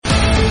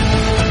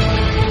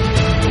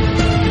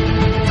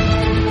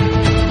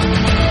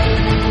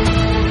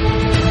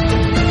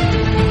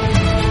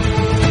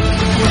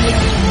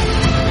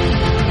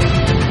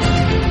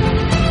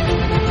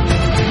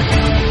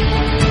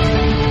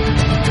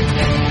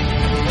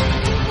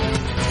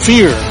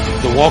Fear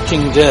the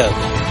Walking Dead,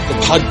 the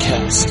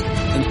podcast,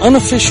 an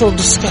unofficial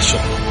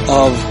discussion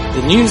of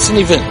the news and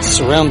events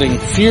surrounding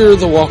Fear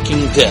the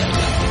Walking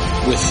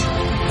Dead with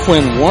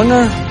Quinn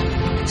Warner,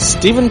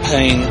 Stephen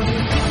Payne,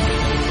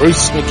 and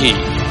Bruce McGee.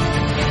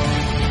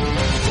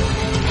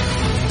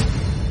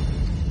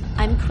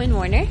 I'm Quinn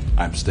Warner.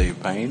 I'm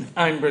Steve Payne.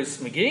 I'm Bruce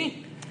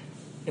McGee.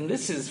 And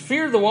this is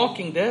Fear the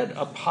Walking Dead,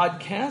 a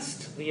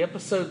podcast. The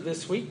episode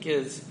this week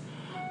is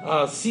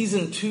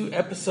Season 2,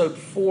 Episode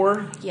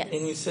 4. Yes.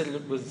 And you said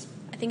it was...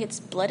 I think it's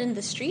Blood in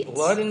the Streets.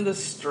 Blood in the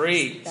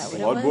Streets.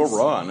 Blood will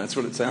run. That's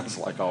what it sounds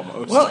like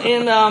almost. Well,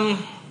 and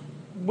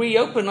we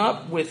open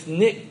up with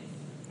Nick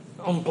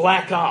on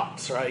Black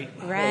Ops, right?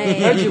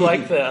 Right. How'd you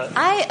like that?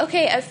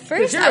 At first...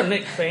 Because you're a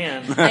Nick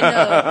fan. I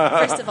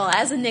know. First of all,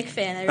 as a Nick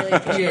fan, I really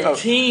appreciate You're it.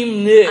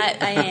 Team Nick.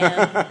 I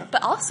am.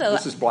 But also...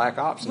 This is Black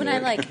Ops, when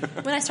Nick.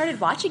 when I started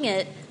watching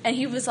it, and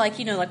he was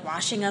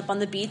washing up on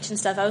the beach and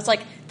stuff, I was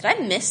like, did I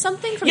miss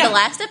something from the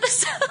last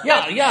episode?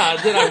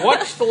 Yeah. Did I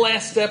watch the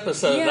last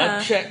episode? Yeah.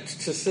 I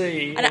checked to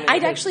see. And I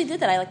actually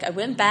did that. I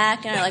went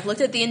back and I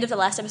looked at the end of the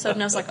last episode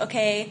and I was like,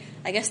 okay,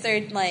 I guess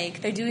they're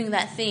doing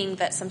that thing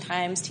that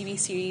sometimes TV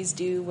series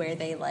do where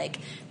they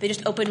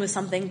just open with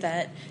something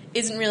that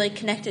isn't really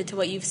connected to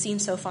what you've seen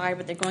so far,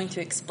 but they're going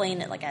to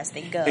explain it as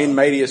they go. In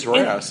medias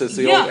res, it's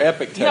the old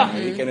epic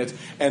technique, Yeah.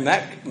 and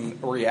that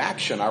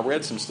reaction. I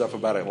read some stuff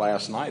about it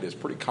last night. Is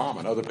pretty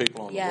common. Other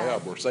people on the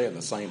web were saying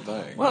the same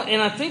thing. Well,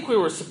 and I think we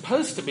were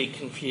supposed to be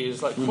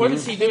confused. What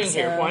is he doing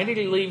here? Why did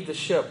he leave the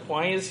ship?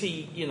 Why is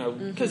he,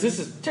 because this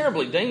is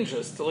terribly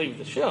dangerous to leave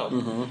the ship.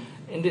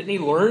 And didn't he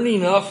learn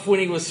enough when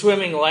he was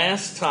swimming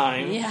last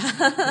time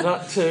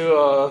not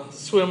to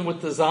swim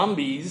with the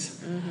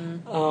zombies?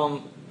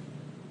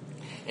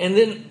 And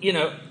then,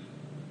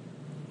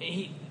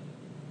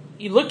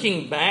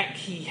 looking back,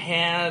 he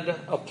had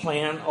a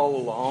plan all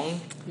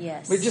along.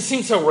 Yes. But it just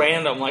seems so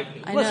random.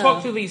 Let's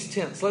walk through these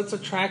tents. Let's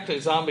attract a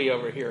zombie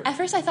over here. At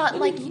first I thought,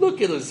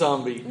 look at a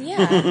zombie.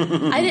 Yeah.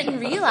 I didn't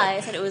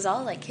realize that it was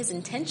all, his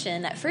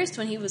intention. At first,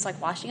 when he was,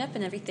 washing up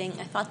and everything,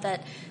 I thought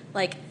that,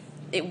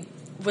 it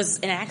was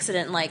an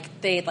accident.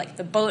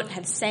 The boat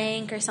had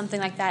sank or something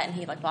like that, and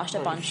he, washed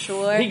up on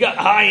shore. He got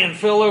high and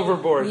fell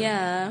overboard.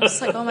 Yeah. I was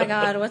like, oh, my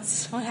God,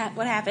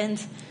 what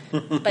happened?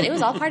 But it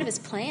was all part of his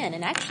plan.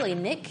 And actually,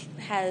 Nick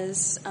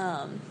has...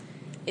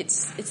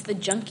 It's the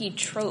junkie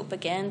trope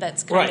again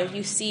that's kind of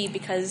you see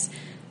because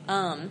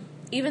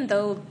even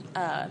though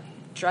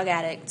drug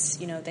addicts,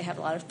 they have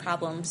a lot of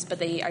problems, but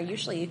they are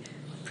usually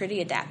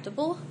pretty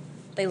adaptable.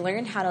 They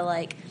learn how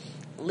to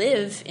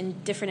live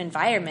in different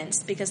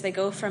environments because they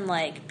go from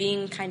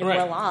being kind of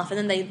well off, and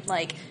then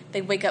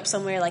they wake up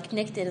somewhere like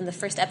Nick did in the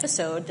first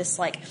episode, this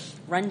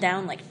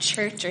rundown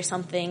church or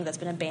something that's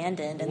been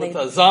abandoned, and with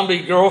a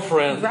zombie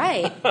girlfriend,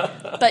 right?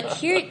 But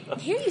here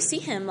you see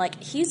him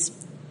he's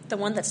the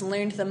one that's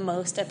learned the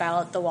most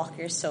about the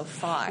walkers so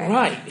far.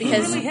 Right.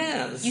 Because he really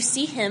has. You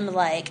see him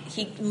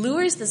he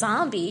lures the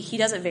zombie, he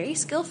does it very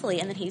skillfully,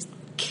 and then he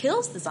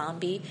kills the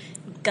zombie,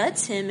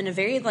 guts him in a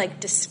very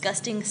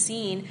disgusting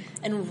scene,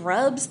 and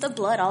rubs the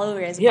blood all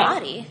over his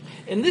body.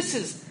 And this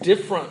is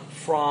different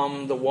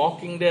from The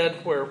Walking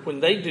Dead, where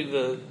when they do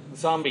the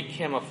zombie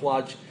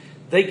camouflage,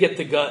 they get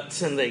the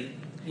guts and they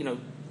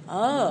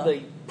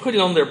put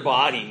it on their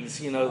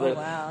bodies,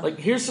 wow.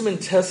 Here's some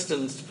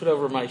intestines to put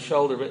over my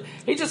shoulder, but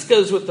he just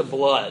goes with the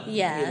blood,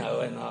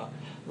 and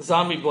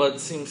zombie blood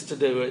seems to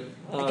do it.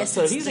 I guess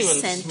so it's he's the even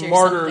scent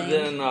smarter or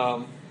something.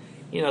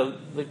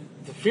 than,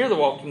 the Fear the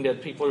Walking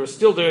Dead people who are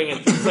still doing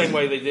it the same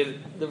way they did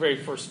it the very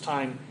first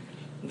time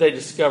they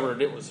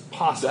discovered it was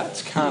possible.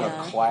 That's kind of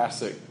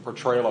classic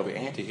portrayal of the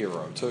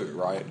anti-hero too,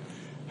 right?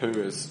 Who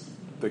is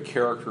the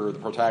character, the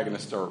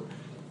protagonist, or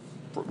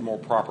more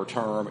proper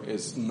term,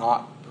 is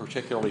not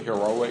particularly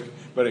heroic,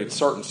 but in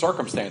certain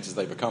circumstances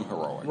they become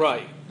heroic.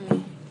 Right.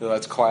 Mm-hmm. So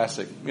that's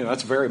classic.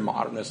 That's very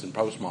modernist and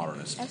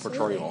postmodernist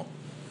portrayal.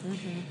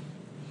 Mm-hmm.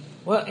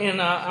 Well,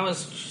 and I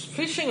was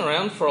fishing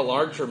around for a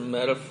larger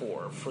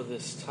metaphor for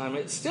this time.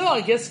 It's still,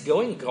 I guess,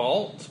 going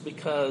Galt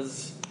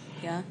because,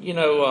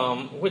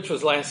 which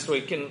was last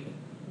week,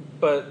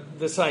 but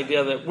this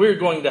idea that we're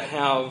going to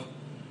have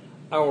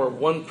our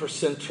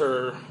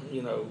 1%er,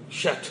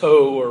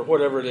 chateau or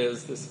whatever it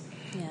is,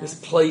 this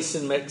place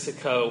in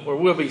Mexico where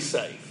we'll be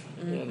safe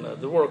and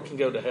the world can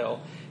go to hell.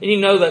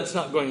 And that's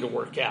not going to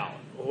work out.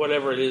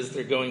 Whatever it is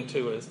they're going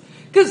to is...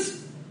 Because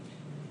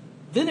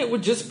then it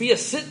would just be a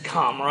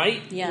sitcom,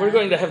 right? Yeah. We're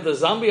going to have the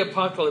zombie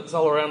apocalypse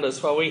all around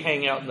us while we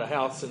hang out in the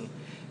house and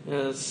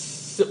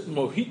sip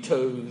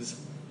mojitos.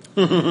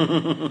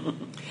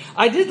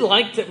 I did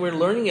like that we're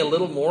learning a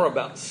little more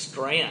about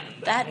Strand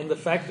and the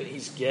fact that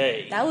he's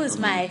gay. That was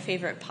my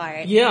favorite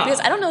part. Yeah. Because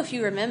I don't know if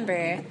you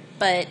remember,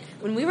 but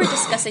when we were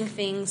discussing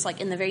things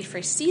in the very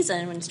first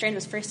season, when Strand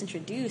was first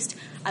introduced,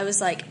 I was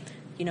like,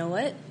 you know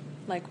what?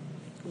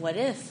 What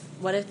if?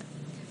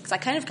 Because I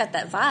kind of got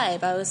that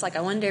vibe. I was like, I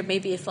wonder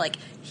maybe if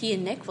he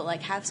and Nick will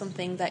have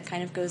something that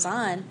kind of goes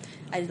on.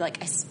 I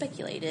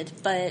speculated,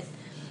 but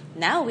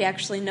now we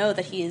actually know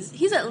that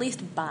he's at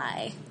least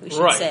bi, we should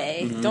Right.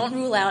 say. Mm-hmm. Don't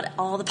rule out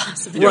all the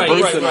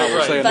possibilities. Bruce and I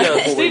were saying that before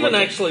we Stephen went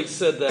to- actually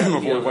said that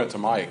before you we know. went to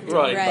Mike,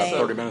 Right. about Right.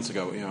 30 minutes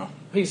ago.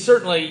 He's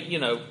certainly,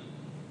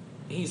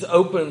 he's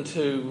open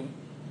to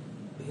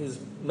his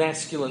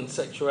masculine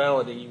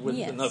sexuality with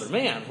Yes. another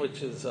man,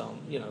 which is,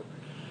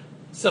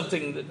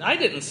 something that I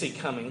didn't see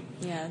coming.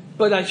 Yeah.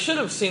 But I should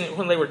have seen it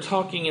when they were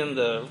talking in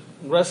the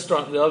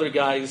restaurant. The other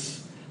guys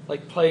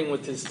like playing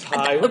with his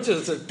tie, which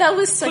is That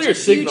was such clear a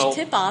huge signal.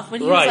 tip off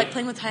when he Right. was like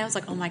playing with tie. I was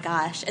like, oh my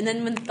gosh! And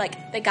then when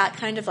like they got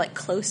kind of like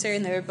closer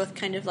and they were both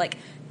kind of like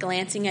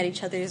glancing at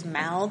each other's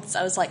mouths,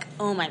 I was like,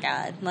 oh my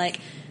god! Like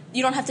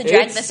you don't have to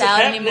drag It's this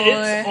out happening.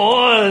 anymore. It's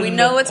on. We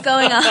know what's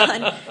going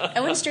on.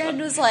 And when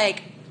Strand was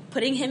like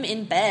putting him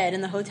in bed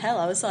in the hotel,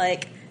 I was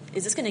like,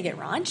 is this going to get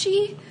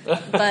raunchy?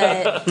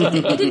 But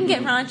it didn't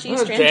get raunchy.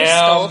 Strand just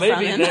stole from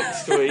maybe him.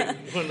 next week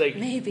when they.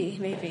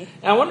 Maybe.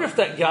 I wonder if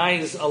that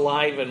guy's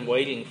alive and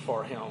waiting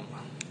for him.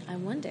 I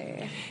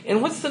wonder.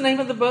 And what's the name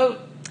of the boat?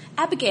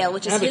 Abigail,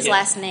 which is his Abigail.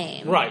 last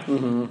name. Right.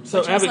 So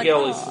Which I was like, Abigail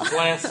 "Oh." is his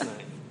last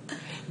name.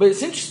 But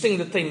it's interesting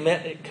that they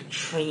met at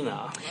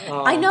Katrina.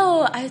 I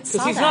know. I saw Because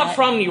that. he's not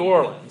from New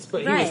Orleans,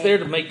 but he was Right. there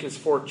to make his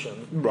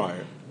fortune.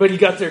 Right. But he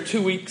got there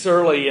 2 weeks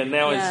early, and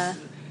now Yeah.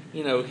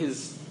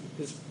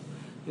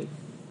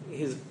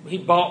 he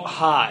bought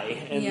high,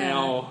 and Yeah.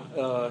 now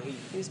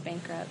He was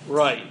bankrupt.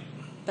 right.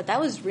 But that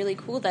was really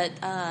cool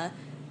that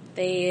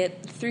they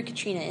threw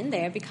Katrina in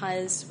there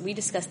because we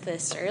discussed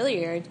this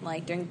earlier,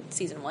 like during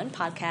season 1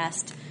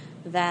 podcast,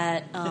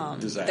 that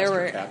Disaster there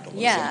were capitalism.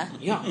 yeah,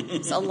 Yeah.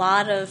 it's a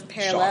lot of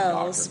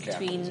parallels Shock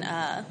doctrine between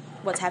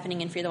what's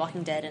happening in Fear the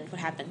Walking Dead and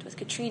what happened with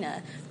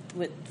Katrina,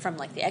 from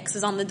like the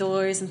X's on the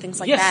doors and things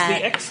like yes, that.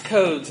 the X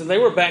codes, and they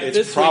were back It's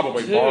this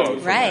probably week too. borrowed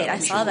from Right, that, I I'm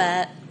saw sure.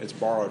 that. It's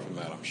borrowed from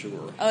that, I'm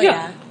sure. Oh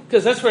yeah.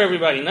 Because that's where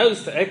everybody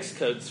knows the X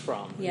codes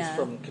from. Yeah. It's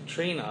from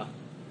Katrina.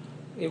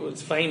 It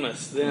was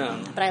famous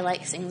then. But I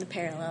like seeing the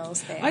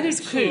parallels there. I do It's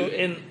too, cool.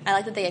 and I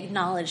like that they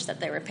acknowledged that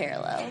there were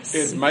parallels.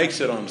 It makes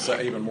it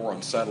even more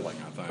unsettling,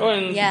 I think. oh,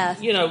 and Yeah.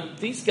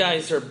 these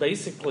guys are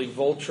basically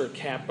vulture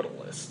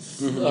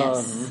capitalists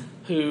Yes.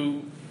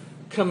 who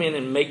come in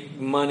and make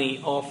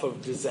money off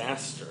of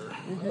disaster.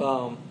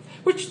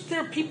 Which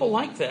there are people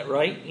like that,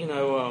 right?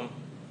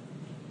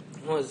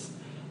 Was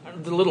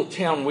the little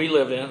town we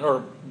live in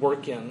or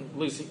work in,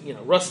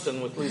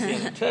 Ruston with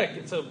Louisiana Tech.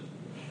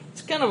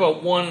 It's kind of a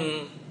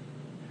one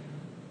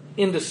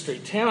industry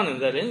town,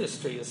 and that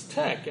industry is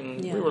tech.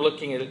 And Yeah. we were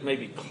looking at it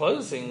maybe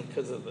closing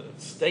because of the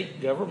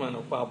state government a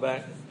while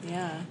back.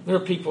 Yeah. There are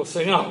people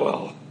saying, "Oh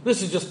well,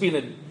 this would just be an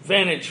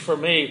advantage for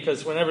me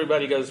because when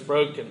everybody goes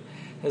broke and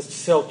has to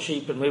sell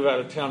cheap and move out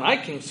of town, I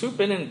can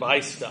swoop in and buy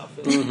stuff."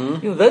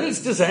 And, that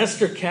is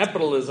disaster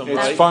capitalism, It's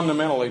right?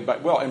 fundamentally,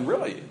 and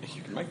really,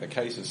 you can make the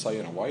case and say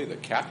in a way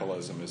that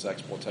capitalism is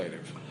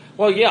exploitative.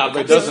 Well, yeah, If but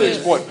it doesn't this is,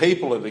 exploit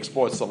people, it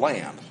exploits the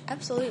land.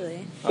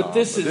 Absolutely. but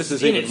this is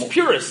in even its more-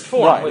 purest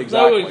form, Right, with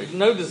exactly.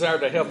 no desire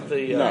to help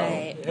the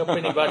Right. help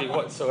anybody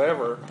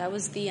whatsoever. That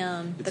was the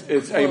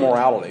It's quote.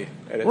 amorality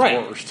at its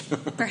Right. worst.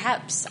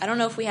 Perhaps. I don't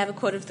know if we have a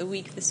quote of the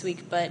week this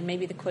week, but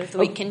maybe the quote of the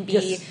Oh, week can be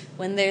yes.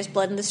 when there's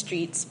blood in the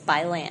streets,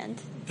 buy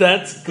land.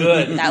 That's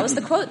good. That was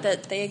the quote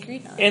that they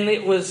agreed on. And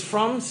it was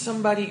from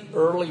somebody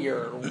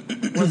earlier.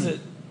 Was it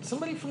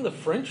somebody from the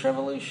French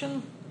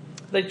Revolution?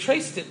 They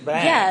traced it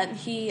back. Yeah,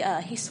 he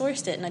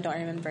sourced it, and I don't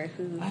remember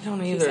who. I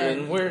don't he either. said.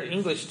 And we're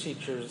English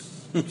teachers,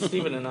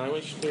 Stephen and I. We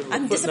should be able to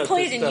I'm footnote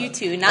disappointed this in stuff. you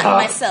two, not in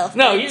myself.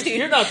 No, but you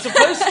you're not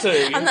supposed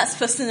to. I'm not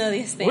supposed to know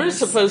these things. We're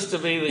supposed to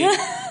be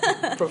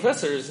the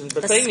professors,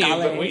 but they knew,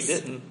 but we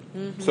scholars.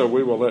 didn't. So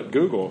we will let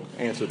Google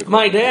answer the question.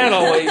 My dad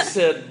always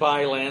said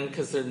buy land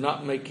because they're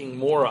not making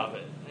more of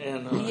it.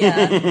 And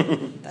Yeah,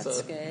 that's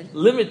so, good.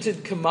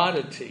 limited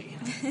commodity.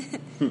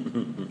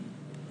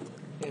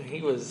 And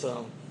he was,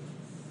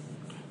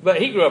 but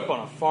he grew up on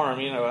a farm.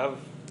 I've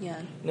Yeah.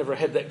 never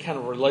had that kind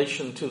of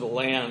relation to the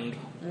land.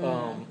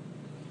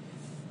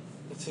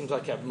 It seems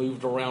like I've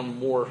moved around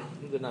more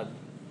than I'd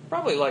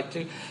probably like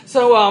to.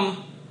 So,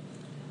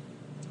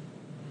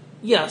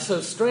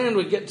 so Strand,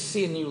 we get to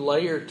see a new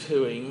layer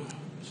to him.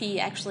 He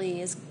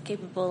actually is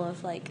capable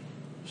of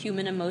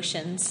human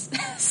emotions.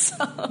 So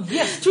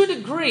Yes, to a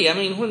degree. I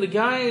mean, when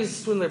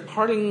they're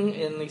parting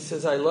and he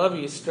says, "I love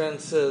you," Strand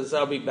says,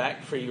 "I'll be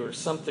back for you," or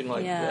something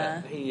like Yeah.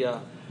 that. He,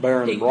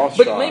 Baron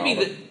Rothschild. But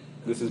maybe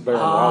this is Baron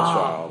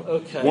Rothschild.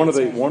 okay. One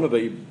of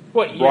the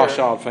What year?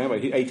 Rothschild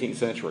family, 18th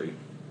century.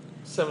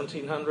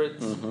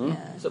 1700s.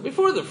 yeah. So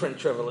before the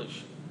French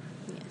Revolution.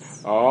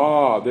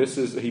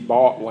 Yes. He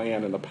bought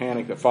land in the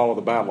panic that followed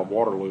the Battle of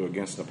Waterloo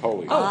against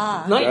Napoleon.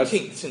 Oh,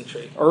 19th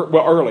century.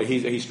 Early.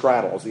 He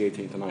straddles the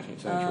 18th and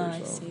 19th century. I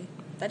so. see.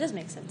 That does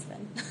make sense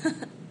then.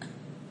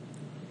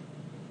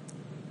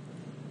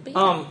 But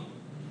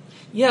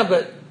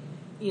But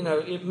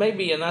it may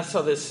be, and I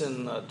saw this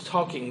in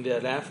Talking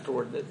Dead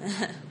afterward, that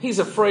he's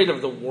afraid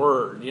of the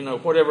word.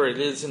 Whatever it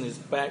is in his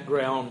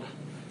background,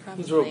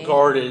 he's real Probably.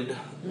 guarded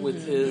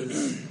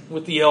with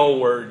with the L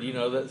word.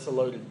 That's a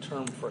loaded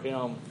term for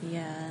him.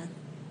 yeah.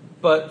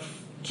 But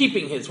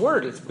keeping his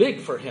word is big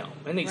for him,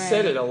 and he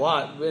said it a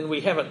lot, and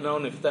we haven't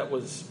known if that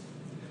was,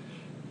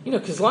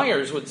 because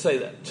liars would say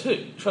that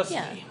too, trust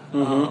me.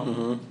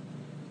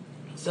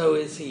 So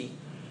is he,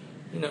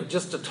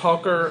 just a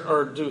talker,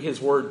 or do his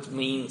words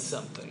mean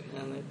something?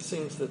 And it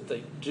seems that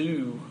they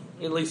do,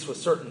 at least with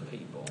certain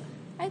people.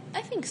 I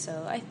think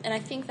so. I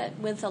think that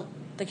with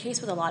the case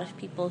with a lot of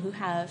people who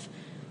have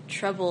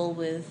trouble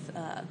with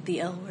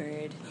the L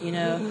word,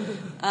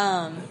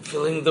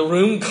 feeling the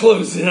room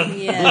close in.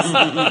 Yes,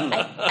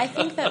 I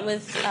think that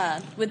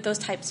with those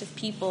types of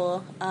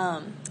people,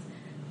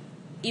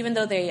 even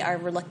though they are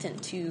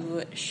reluctant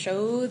to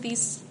show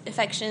these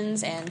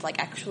affections and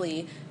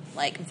actually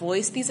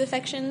voice these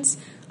affections,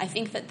 I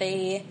think that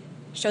they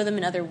show them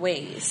in other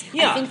ways.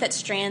 Yeah. I think that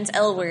Strand's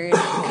L word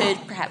could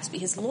perhaps be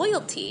his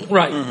loyalty.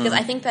 Right. Because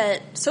I think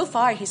that so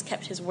far he's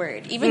kept his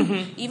word.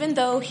 Even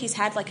though he's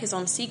had his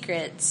own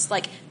secrets,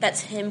 that's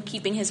him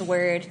keeping his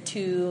word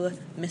to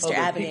Mr. Other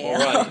Abigail.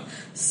 people, right.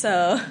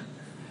 So.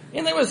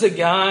 And there was a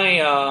guy,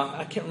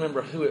 I can't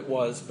remember who it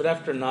was, but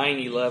after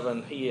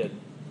 9/11 he had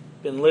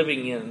been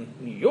living in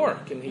New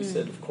York, and he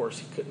said, of course,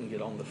 he couldn't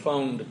get on the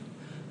phone to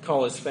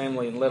call his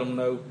family and let them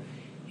know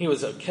he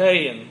was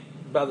okay, and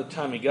by the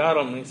time he got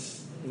him, his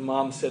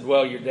mom said,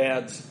 well, your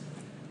dad's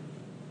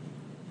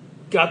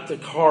got the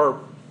car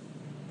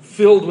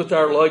filled with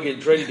our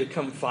luggage ready to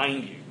come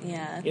find you.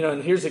 Yeah.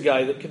 And here's a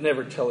guy that could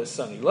never tell his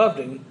son he loved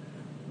him,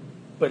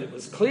 but it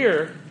was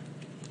clear,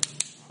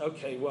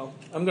 okay, well,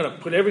 I'm going to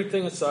put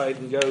everything aside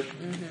and go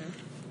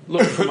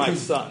look for my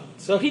son.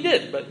 So he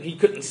did, but he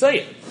couldn't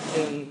say it.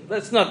 And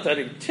that's not that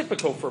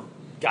atypical for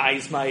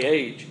guys my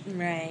age.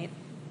 Right.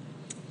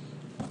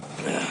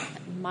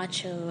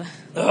 Macho.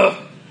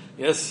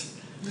 Yes.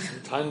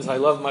 Sometimes I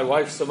love my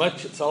wife so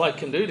much, it's all I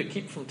can do to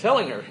keep from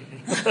telling her.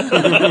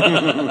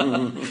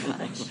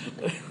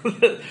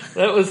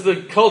 That was the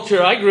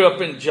culture. I grew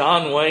up in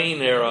John Wayne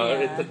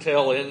era at the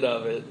tail end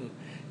of it. And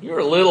you were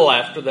a little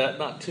after that,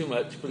 not too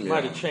much, but it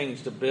might have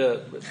changed a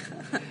bit. But,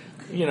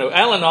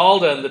 Alan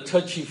Alda, the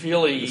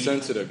touchy-feely... The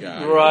sensitive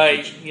guy.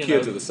 Right.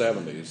 Kids of the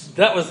 70s.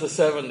 That was the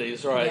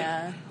 70s, right.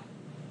 Yeah.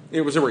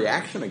 It was a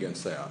reaction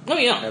against that. Oh,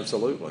 yeah.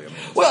 Absolutely.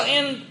 Well,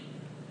 and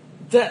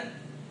that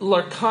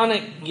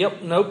laconic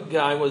yep, nope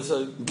guy was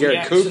a Gary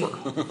reaction.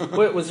 Cooper.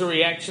 Well, it was a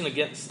reaction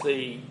against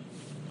the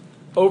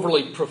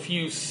overly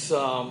profuse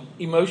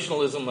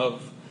emotionalism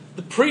of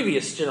the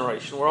previous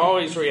generation. We're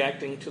always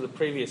reacting to the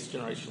previous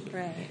generation.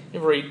 Right. You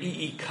read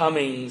E.E.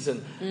 Cummings,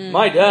 and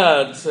my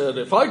dad said,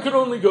 if I could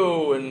only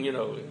go, and,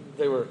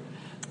 they were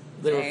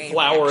Very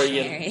flowery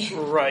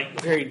reactionary.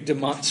 and very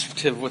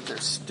demonstrative with their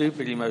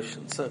stupid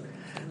emotions. So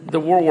the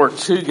World War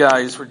II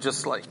guys were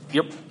just like,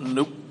 yep,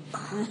 nope.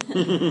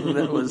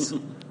 That was...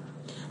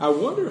 I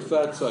wonder if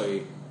that's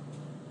an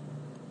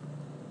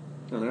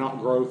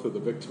outgrowth of the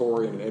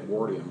Victorian and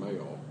Edwardian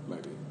male,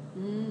 maybe.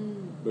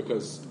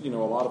 Because, a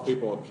lot of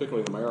people,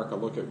 particularly in America,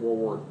 look at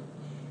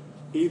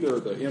either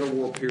the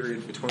interwar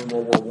period between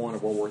World War I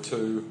and World War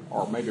II,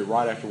 or maybe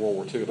right after World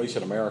War II, at least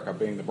in America,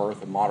 being the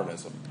birth of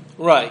modernism.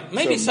 Right,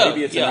 maybe so.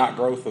 Maybe it's an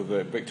outgrowth of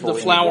the Victorian.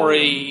 The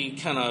flowery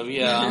kind of,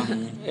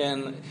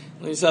 and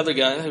these other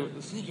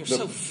guys, you're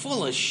so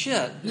full of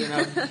shit,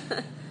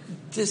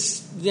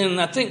 Then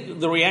I think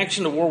the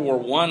reaction to World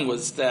War I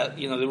was that,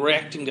 they were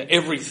reacting to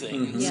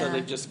everything, and so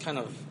they just kind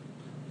of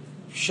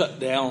shut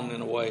down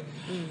in a way.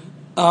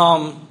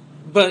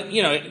 But,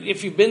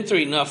 if you've been through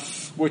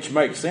enough... Which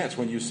makes sense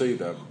when you see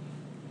the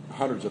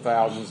hundreds of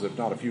thousands, if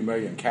not a few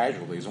million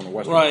casualties on the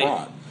Western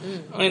Front.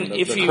 And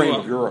the cream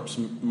of Europe's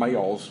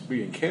males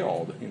being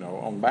killed,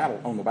 on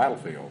the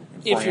battlefield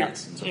in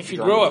France. If you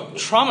grow up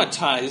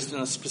traumatized in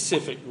a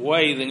specific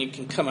way, then you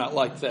can come out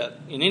like that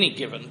in any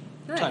given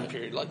time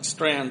period. Like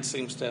Strand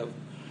seems to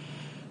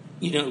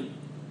have,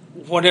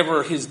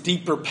 whatever his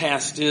deeper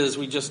past is,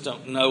 we just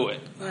don't know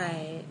it.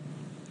 Right.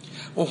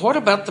 Well, what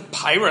about the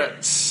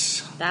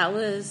pirates? That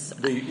was...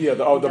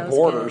 The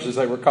boarders, as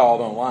they were called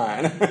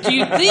online. Do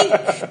you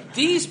think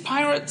these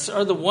pirates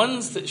are the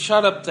ones that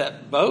shot up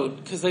that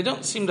boat? Because they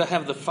don't seem to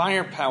have the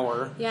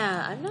firepower.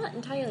 Yeah, I'm not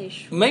entirely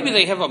sure. Maybe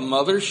they have a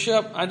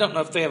mothership. I don't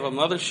know if they have a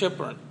mothership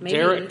or a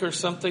derrick or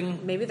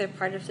something. Maybe they're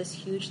part of this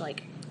huge,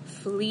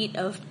 fleet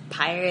of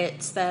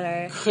pirates that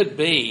are... Could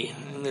be.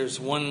 And there's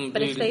one...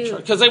 But if they...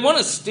 Because they want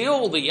to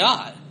steal the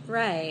yacht.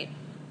 Right.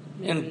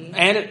 Maybe. And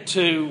add it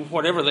to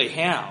whatever they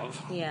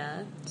have.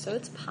 Yeah, so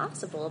it's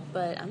possible,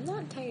 but I'm not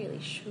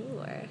entirely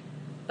sure.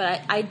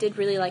 But I did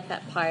really like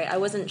that part. I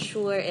wasn't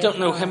sure if... Don't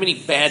know how many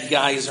bad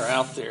guys are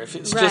out there. If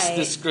it's just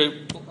this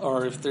group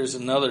or if there's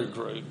another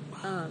group.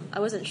 I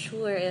wasn't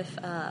sure if,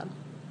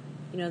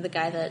 the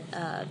guy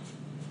that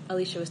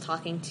Alicia was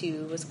talking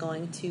to was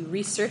going to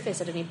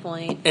resurface at any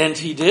point. And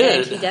he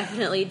did. And he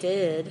definitely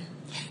did.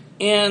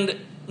 And...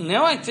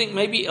 Now I think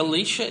maybe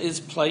Alicia is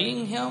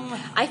playing him.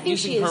 I think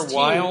she is too.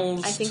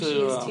 Wiles I think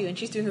she is too, and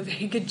she's doing a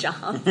very good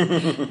job.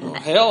 Well,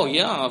 hell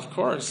yeah, of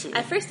course.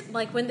 At first,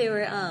 when they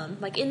were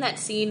in that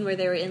scene where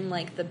they were in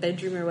the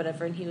bedroom or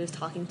whatever, and he was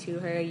talking to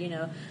her,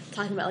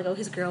 talking about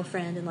his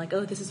girlfriend and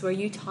this is where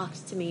you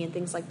talked to me and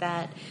things like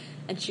that,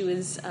 and she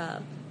was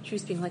she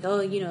was being like, oh,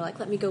 like,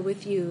 let me go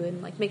with you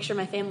and, like, make sure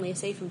my family is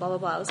safe and blah, blah,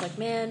 blah. I was like,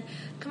 man,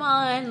 come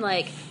on,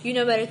 like, you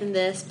know better than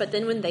this. But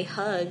then when they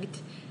hugged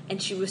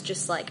and she was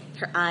just, like,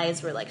 her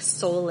eyes were, like,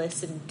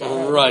 soulless and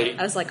dead. Right.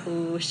 I was like,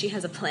 ooh, she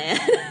has a plan.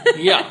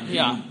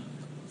 Yeah.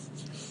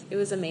 It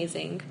was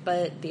amazing.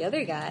 But the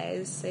other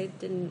guys, they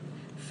didn't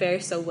fare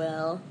so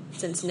well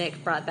since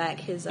Nick brought back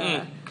his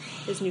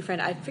new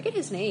friend. I forget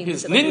his name.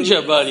 His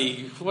ninja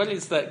buddy. What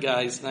is that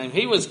guy's name?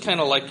 He was kind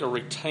of like a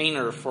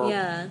retainer for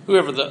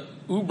whoever the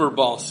Uber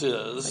boss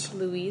is.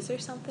 Like Louise or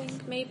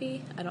something,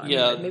 maybe? I don't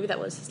remember. Maybe that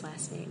was his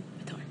last name.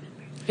 I don't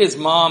remember. His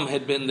mom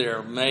had been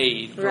their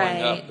maid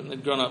growing up, and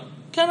they'd grown up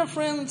kind of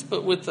friends,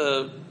 but with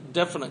a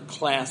definite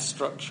class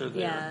structure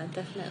there. Yeah,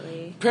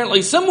 definitely.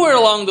 Apparently, somewhere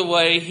along the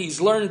way, he's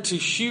learned to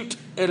shoot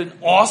at an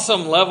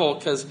awesome level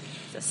because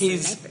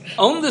he's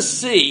on the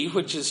sea,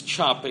 which is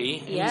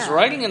choppy, and he's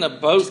riding in a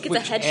boat,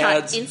 which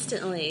adds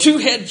instantly. 2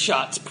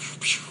 headshots.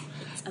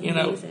 It's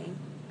amazing.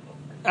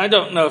 I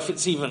don't know if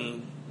it's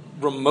even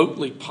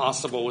remotely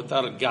possible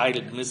without a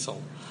guided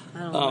missile. I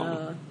don't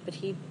know, but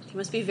he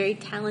must be very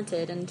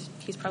talented, and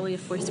he's probably a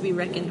force to be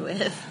reckoned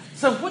with.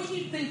 So, what do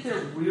you think their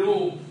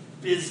real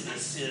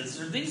business is?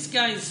 Are these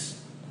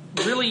guys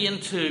really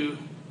into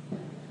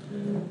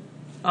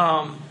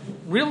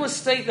real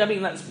estate? I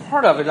mean, that's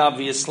part of it,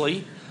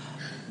 obviously.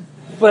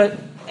 But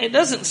it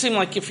doesn't seem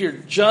like if you're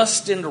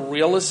just into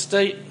real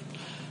estate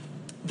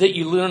that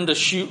you learn to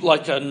shoot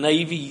like a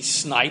Navy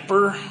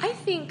sniper. I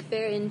think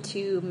they're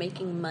into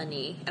making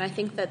money, and I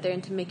think that they're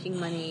into making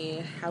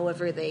money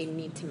however they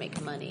need to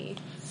make money.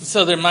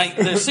 So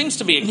there seems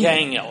to be a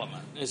gang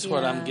element, is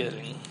what I'm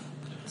getting.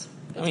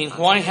 I mean,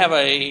 why have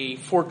a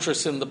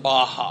fortress in the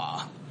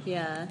Baja?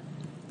 Yeah.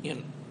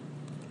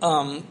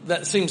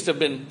 That seems to have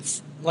been,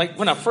 like,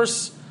 when I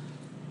first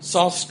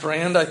saw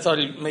Strand, I thought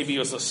maybe he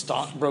was a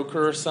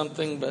stockbroker or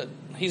something, but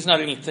he's not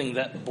anything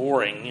that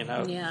boring,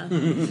 Yeah.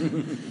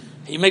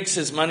 He makes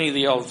his money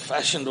the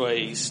old-fashioned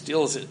way. He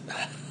steals it.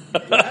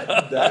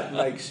 that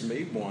makes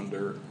me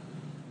wonder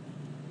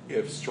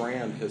if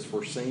Strand has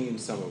foreseen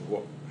some of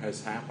what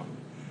has happened.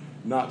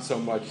 Not so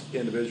much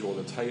individual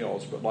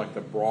details, but like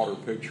the broader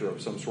picture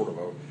of some sort of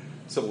a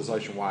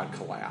civilization-wide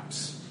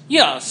collapse.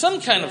 Yeah,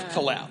 some kind of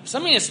collapse. I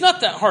mean, it's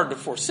not that hard to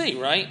foresee,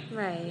 right?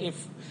 Right.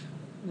 If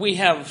we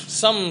have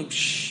some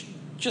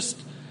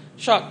just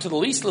shock to the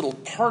least little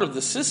part of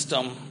the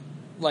system,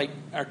 like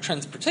our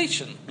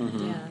transportation.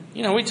 Mm-hmm.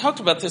 Yeah. We talked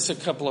about this a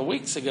couple of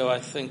weeks ago. I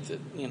think that,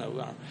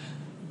 our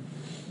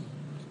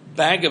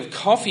bag of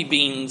coffee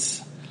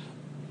beans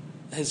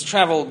has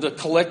traveled a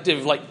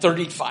collective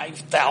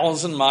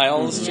 35,000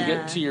 miles to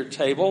get to your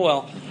table.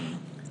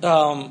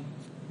 Well,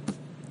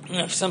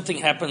 if something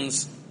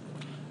happens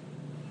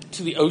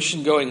to the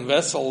ocean-going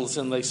vessels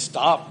and they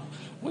stop,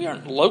 we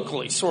aren't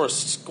locally sourced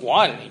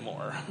squat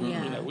anymore.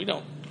 Yeah. We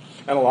don't.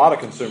 And a lot of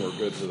consumer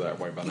goods are that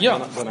way.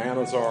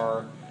 Bananas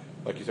are,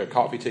 like you said,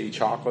 coffee, tea,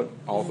 chocolate.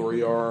 All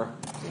three are.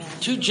 Yeah.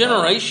 2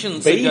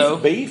 generations ago.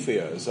 Beef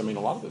is. I mean,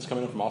 a lot of it's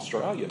coming in from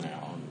Australia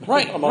now.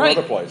 Right. Among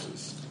other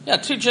places. Yeah,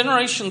 2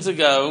 generations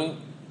ago,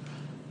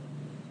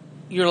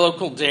 your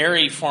local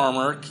dairy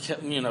farmer,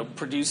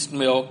 produced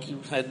milk.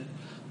 You had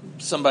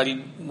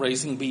somebody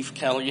raising beef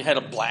cattle. You had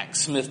a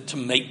blacksmith to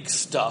make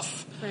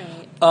stuff.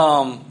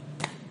 Right.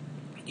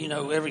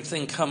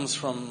 Everything comes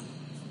from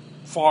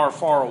far,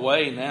 far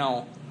away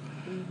now.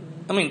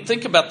 I mean,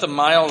 think about the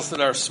miles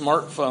that our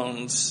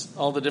smartphones,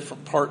 all the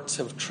different parts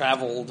have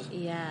traveled.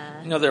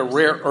 Yeah. There are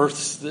rare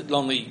earths that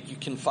only you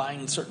can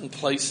find in certain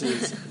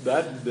places.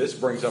 This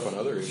brings up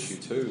another issue,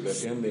 too,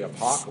 that in the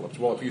apocalypse,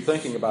 well, if you're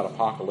thinking about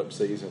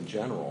apocalypses in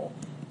general,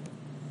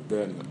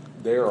 then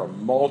there are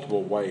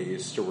multiple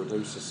ways to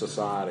reduce a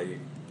society,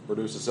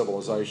 reduce a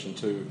civilization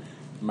to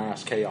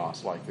mass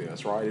chaos like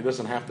this, right? It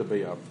doesn't have to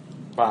be a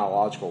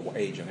biological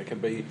agent. It can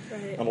be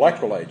an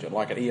electrical agent,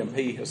 like an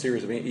EMP, a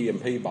series of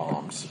EMP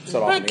bombs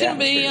set off in the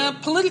atmosphere. It can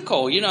be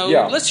political,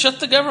 let's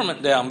shut the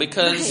government down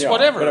because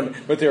whatever.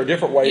 But there are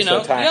different ways to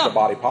attack the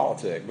body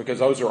politic, because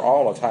those are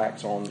all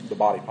attacks on the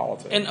body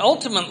politic. And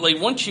ultimately,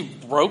 once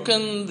you've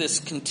broken this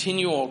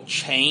continual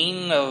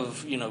chain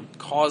of,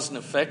 cause and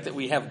effect that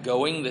we have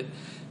going that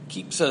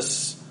keeps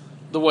us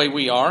the way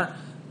we are,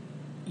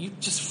 you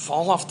just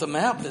fall off the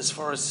map as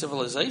far as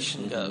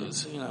civilization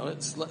goes.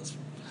 Let's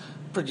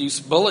produce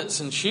bullets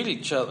and shoot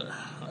each other.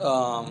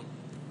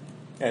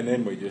 And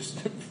then we just,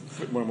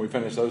 when we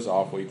finish those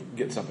off, we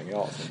get something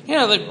else.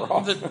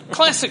 The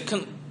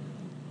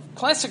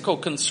classical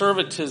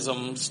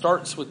conservatism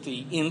starts with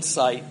the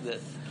insight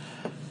that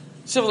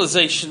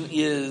civilization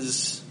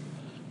is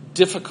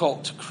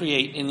difficult to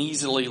create and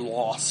easily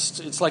lost.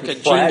 It's like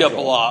it's fragile. Jenga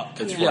block.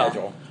 It's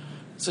fragile.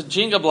 It's a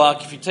Jenga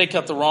block. If you take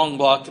out the wrong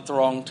block at the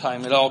wrong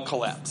time, it all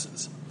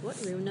collapses. What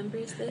room number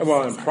is this?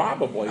 Well, and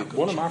probably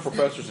one of my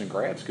professors in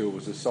grad school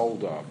was this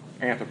old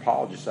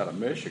anthropologist out of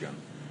Michigan,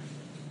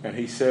 and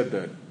he said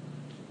that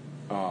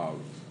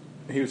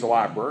he was a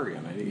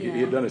librarian, and he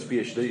had done his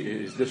PhD,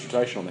 his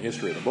dissertation on the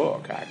history of the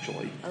book,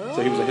 actually. Oh.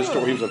 So he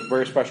was a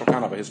very special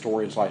kind of a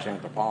historian /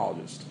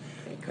 anthropologist,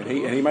 and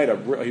he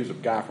was a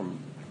guy from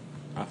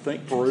I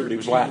think Peru, but he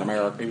was Latin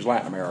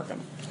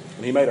American.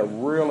 And he made a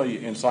really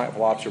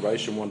insightful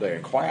observation one day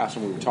in class,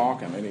 and we were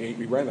talking, and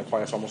he ran the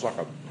class almost like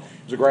it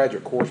was a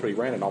graduate course, but he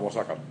ran it almost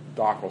like a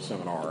doctoral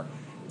seminar.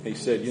 He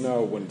said,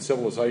 when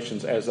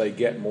civilizations, as they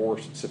get more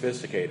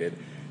sophisticated,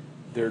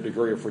 their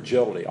degree of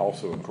fragility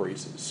also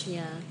increases.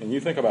 Yeah. And you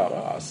think about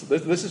us.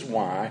 This is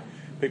why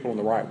people in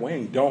the right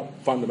wing don't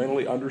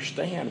fundamentally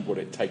understand what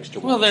it takes to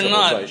run they're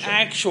civilization.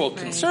 not actual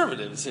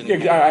conservatives anymore.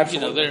 Yeah,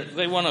 absolutely.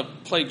 They want to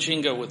play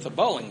Jenga with a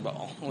bowling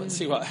ball. Let's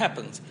see what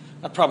happens.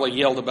 I probably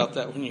yelled about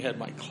that when you had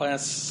my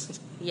class.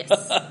 Yes.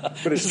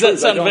 But Does that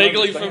sound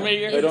vaguely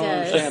familiar? They don't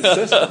understand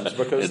systems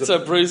because it's a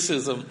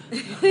Bruceism.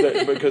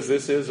 Because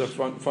this is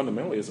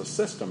fundamentally is a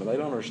system, and they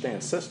don't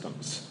understand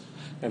systems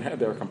and have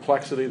their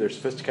complexity, their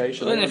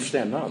sophistication. They don't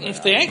understand none of that.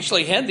 If they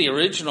actually had the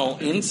original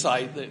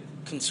insight that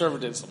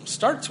conservatism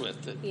starts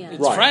with, that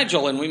it's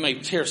fragile and we may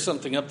tear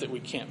something up that we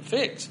can't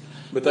fix,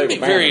 but they'd be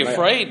very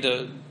afraid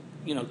to,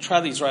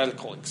 try these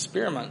radical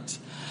experiments.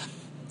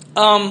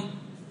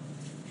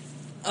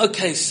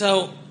 Okay,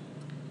 so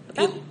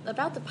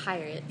about the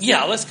pirates.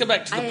 Yeah, let's go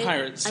back to the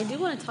pirates. I do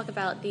want to talk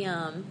about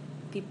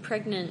the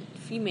pregnant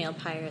female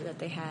pirate that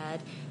they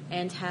had,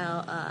 and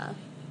how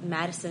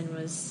Madison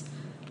was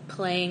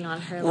playing on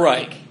her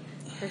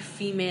her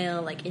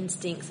female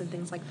instincts and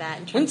things like that,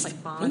 and trying to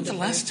bond. When's the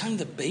last time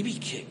the baby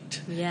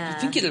kicked? Yeah, you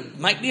think it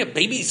might be a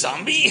baby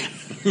zombie?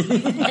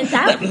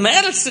 that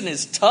Madison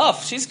is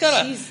tough. She's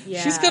got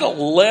a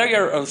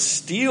layer of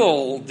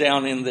steel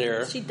down in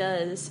there. She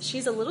does.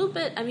 She's a little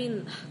bit.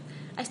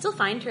 I still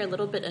find her a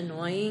little bit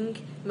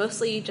annoying,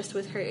 mostly just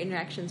with her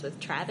interactions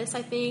with Travis,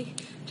 I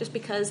think, just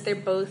because they're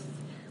both,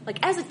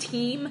 as a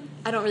team,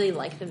 I don't really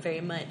like them very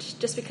much,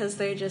 just because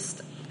they're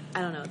just, I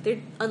don't know,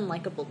 they're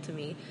unlikable to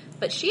me.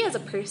 But she as a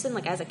person,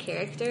 as a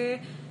character,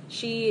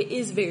 she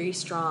is very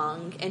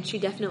strong, and she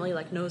definitely,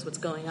 knows what's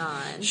going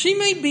on. She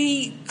may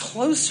be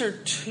closer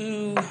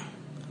to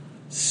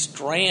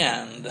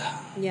Strand.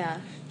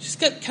 Yeah. She's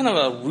got kind of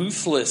a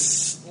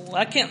ruthless,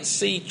 I can't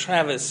see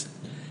Travis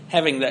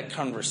having that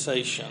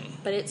conversation.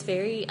 But it's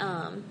very,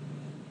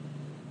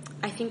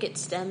 I think it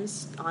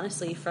stems,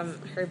 honestly,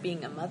 from her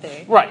being a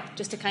mother. Right.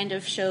 Just to kind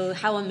of show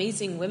how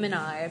amazing women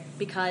are,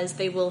 because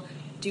they will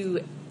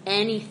do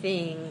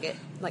anything,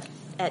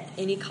 at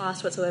any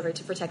cost whatsoever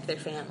to protect their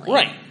family.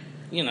 Right.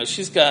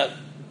 She's got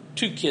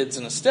 2 kids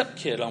and a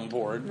stepkid on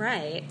board.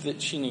 Right.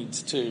 That she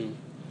needs to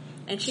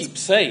keep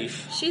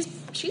safe.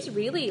 She's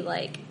really,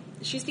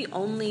 she's the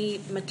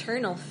only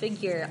maternal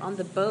figure on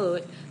the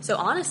boat. So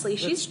honestly,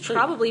 she's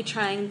probably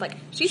trying,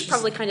 she's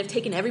probably kind of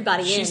taken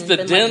everybody in. She's and the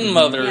been den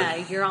mother.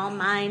 Yeah, you're all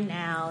mine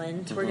now,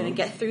 and we're going to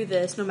get through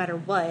this no matter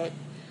what.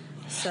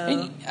 So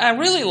and I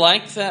really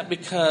like that,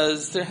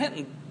 because there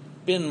hadn't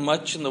been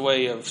much in the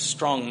way of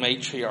strong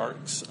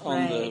matriarchs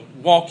on the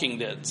Walking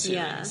Dead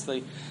series.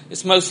 Yeah.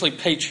 It's mostly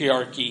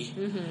patriarchy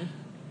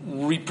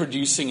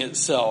reproducing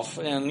itself.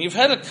 And you've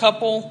had a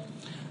couple.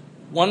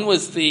 One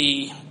was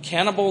the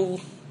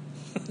cannibal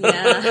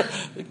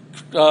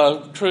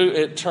crew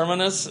at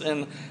Terminus,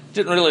 and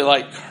didn't really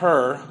like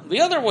her.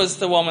 The other was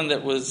the woman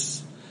that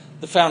was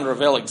the founder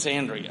of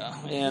Alexandria,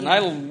 and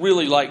I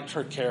really liked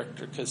her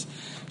character, because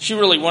she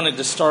really wanted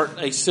to start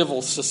a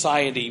civil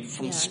society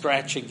from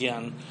scratch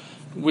again.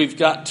 We've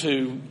got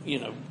to,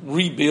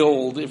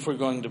 rebuild if we're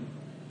going to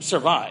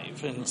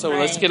survive, and so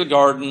let's get a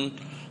garden.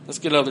 Let's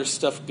get other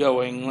stuff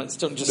going. Let's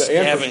don't just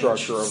the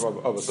infrastructure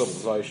of a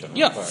civilization.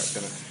 Yeah. In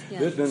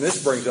fact. Then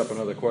this brings up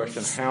another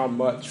question: how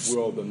much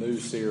will the new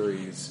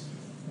series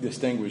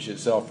distinguish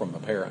itself from the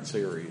parent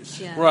series?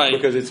 Yeah. Right.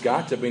 Because it's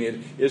got to be.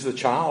 It is the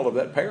child of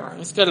that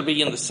parent. It's got to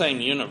be in the same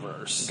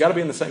universe. It's got to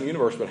be in the same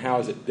universe, but how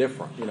is it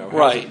different?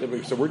 Right.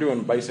 So we're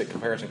doing basic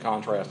comparison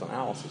contrast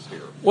analysis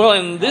here. Well,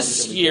 in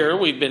this year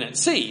we've been at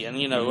sea,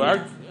 and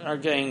our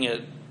gang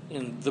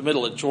in the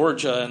middle of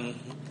Georgia, and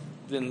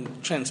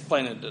then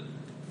transplanted to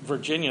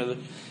Virginia.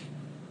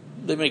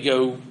 They may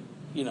go.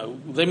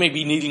 They may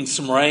be needing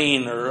some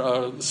rain or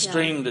a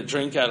stream to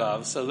drink out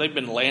of, so they've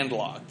been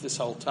landlocked this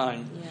whole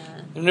time.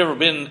 Yeah. They've never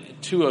been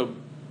to a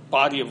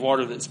body of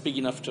water that's big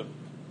enough to,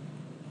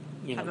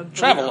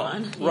 travel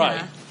on. Yeah.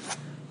 Right.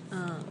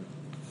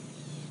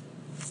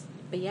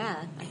 But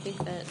yeah, I think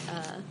that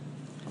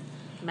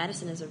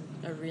Madison is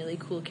a really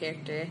cool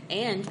character,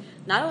 and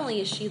not only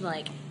is she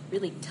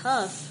really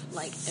tough,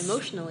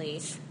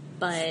 emotionally,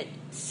 but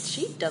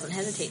she doesn't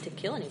hesitate to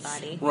kill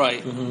anybody.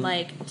 Right.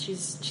 Mm-hmm.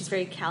 She's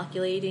very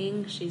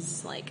calculating.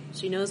 She's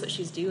she knows what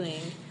she's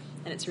doing,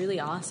 and it's really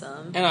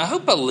awesome. And I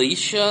hope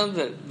Alicia,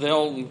 that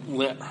they'll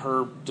let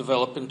her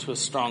develop into a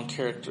strong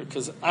character,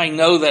 because I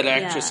know that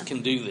actress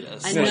can do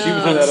this. I know. She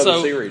was in that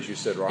other series, you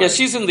said, right? Yeah,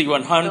 she's in the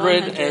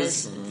 100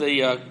 as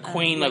the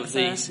queen of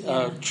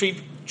the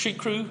tree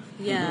crew.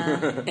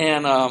 Yeah.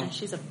 And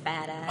she's a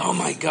badass. Oh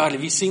my God,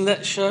 have you seen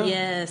that show?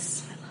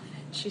 Yes.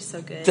 She's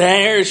so good.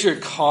 There's your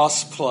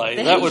cosplay.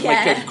 That would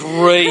make a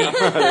great.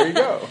 There you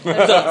go.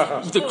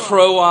 The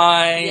crow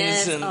eyes,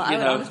 yes. and I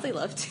would honestly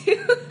love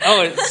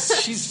to.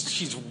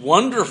 She's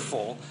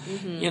wonderful.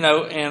 And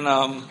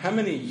how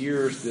many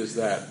years does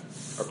that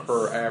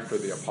occur after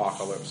the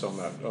apocalypse on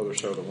that other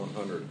show, The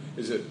 100?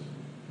 Is it?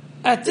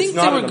 I think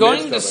they were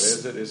going to.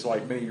 Is it? It's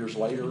like many years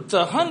later.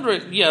 The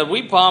 100. Yeah,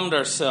 we bombed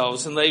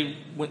ourselves, and they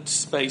went to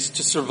space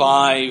to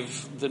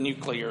survive the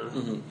nuclear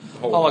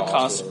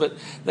Holocaust. But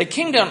they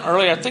came down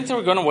early. I think they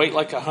were going to wait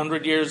like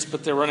 100 years,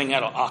 but they're running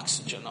out of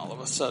oxygen all of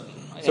a sudden.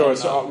 So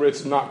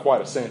it's not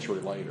quite a century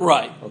later.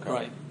 Right. Okay.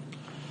 Right.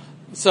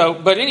 So,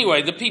 but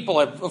anyway, the people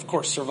have, of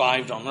course,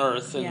 survived on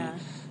Earth, and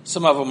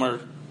some of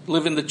them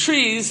live in the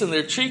trees and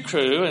they're tree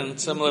crew, and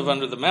some live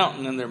under the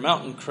mountain and they're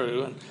mountain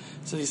crew, and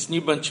so this new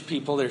bunch of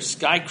people, they're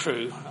sky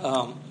crew.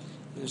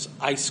 There's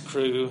ice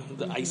crew,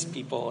 the ice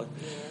people.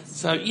 Yes.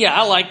 So yeah,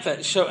 I like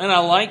that show, and I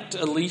liked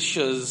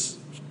Alicia's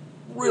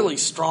really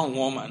strong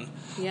woman.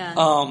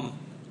 Yeah.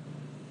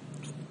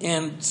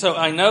 And so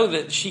I know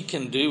that she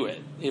can do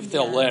it if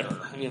they'll let her.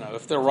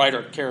 If they'll write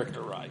her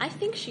character right. I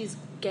think she's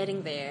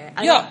getting there.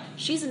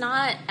 She's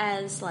not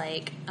as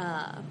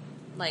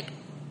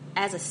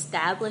as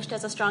established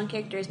as a strong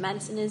character as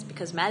Madison is,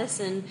 because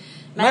Madison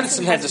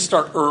had to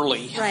start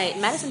early. Right.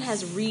 Madison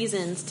has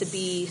reasons to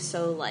be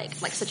so like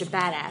such a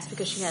badass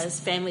because she has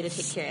family to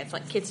take care of,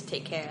 like kids to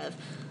take care of.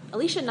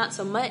 Alicia, not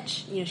so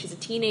much. She's a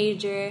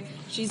teenager.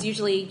 She's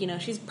usually,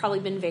 she's probably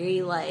been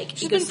very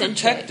she's egocentric been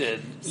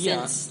protected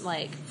since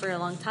for a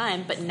long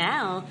time. But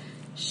now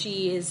I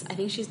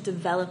think she's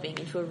developing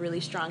into a really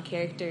strong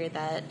character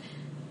that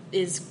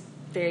is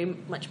very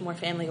much more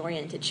family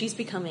oriented. She's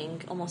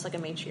becoming almost like a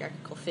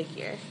matriarchal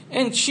figure.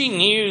 And she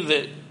knew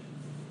that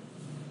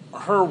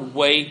her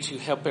way to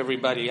help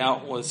everybody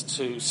out was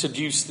to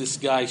seduce this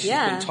guy she's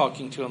been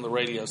talking to on the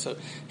radio. So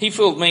he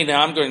fooled me,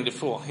 now I'm going to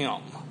fool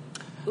him.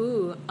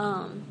 Ooh,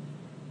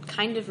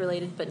 kind of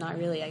related, but not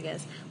really, I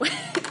guess.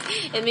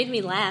 It made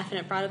me laugh, and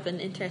it brought up an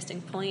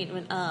interesting point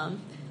when,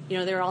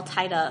 they were all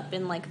tied up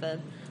in I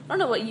don't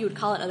know what you would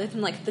call it other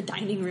than the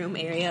dining room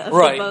area of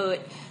the boat.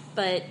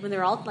 But when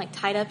they're all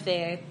tied up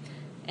there,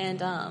 and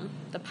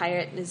the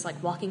pirate is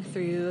walking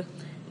through,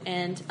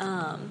 and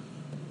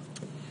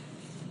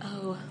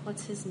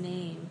what's his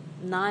name?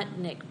 Not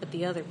Nick, but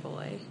the other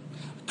boy,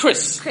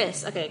 Chris.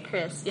 Okay,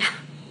 Chris. Yeah.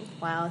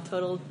 Wow,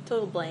 total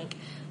blank.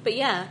 But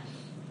yeah,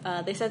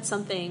 they said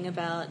something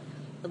about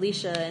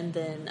Alicia, and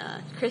then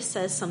Chris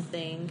says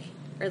something,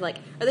 or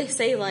they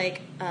say are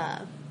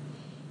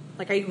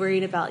you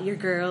worried about your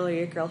girl or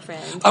your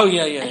girlfriend? Oh,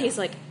 yeah. And he's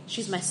like,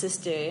 she's my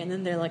sister. And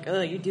then they're like,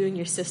 oh, you're doing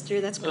your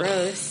sister? That's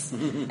gross.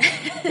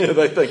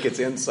 They think it's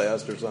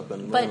incest or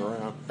something running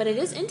around. But it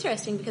is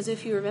interesting because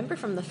if you remember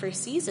from the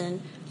first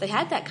season, they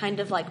had that kind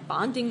of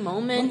bonding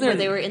moment where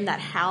they were in that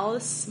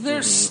house.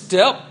 They're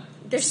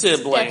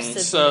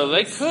siblings, so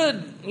they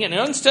could,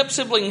 and step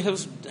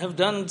siblings have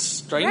done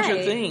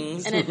stranger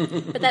things.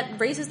 But that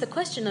raises the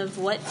question of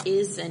what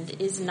is and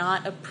is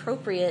not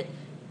appropriate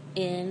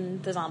in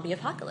the zombie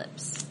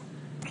apocalypse,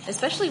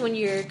 especially when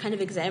you're kind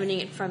of examining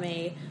it from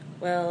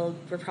we're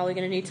probably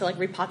going to need to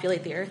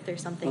repopulate the earth or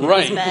something.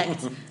 Right.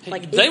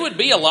 They would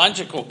be a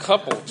logical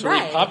couple to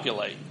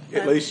repopulate.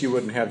 At least you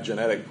wouldn't have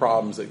genetic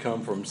problems that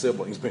come from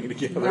siblings being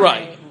together.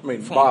 Right. I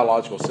mean,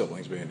 biological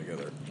siblings being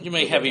together. You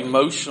may have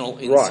emotional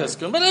incest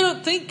going, but I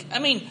don't think,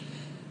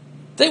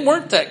 they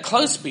weren't that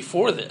close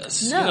before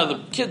this. No. The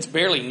kids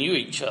barely knew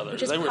each other.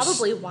 Which is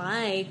probably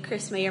why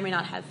Chris may or may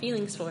not have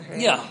feelings for her.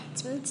 Yeah.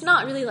 It's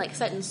not really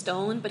set in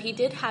stone, but he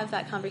did have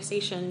that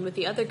conversation with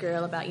the other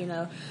girl about,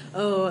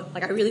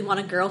 I really want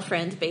a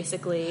girlfriend,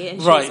 basically.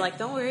 And she was like,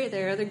 don't worry,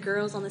 there are other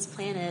girls on this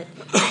planet.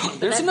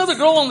 There's another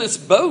girl on this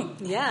boat.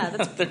 Yeah.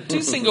 There are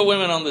two single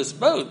women on this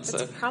boat.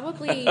 That's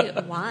probably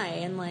why.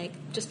 And,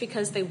 just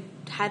because they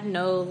had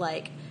no,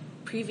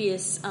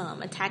 previous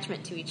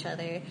attachment to each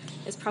other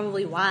is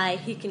probably why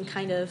he can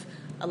kind of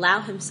allow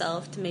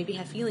himself to maybe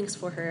have feelings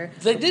for her.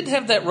 They did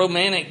have that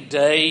romantic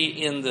day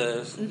in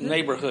the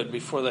neighborhood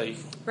before they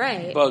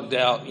bugged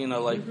out,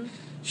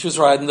 she was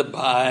riding the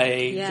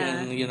bike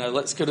and,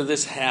 let's go to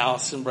this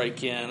house and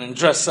break in and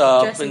dress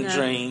up and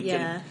drink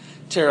and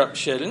tear up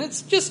shit. And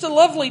it's just a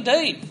lovely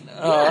date.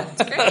 Yeah,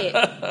 it's great.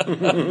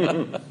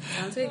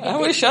 Sounds like I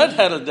wish I'd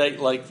had a date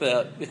like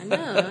that. I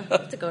know. I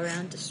have to go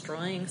around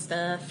destroying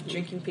stuff,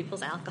 drinking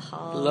people's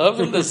alcohol.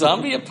 Loving the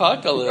zombie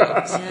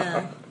apocalypse.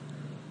 Yeah.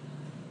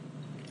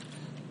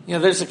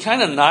 There's a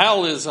kind of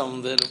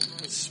nihilism that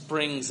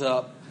springs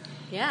up.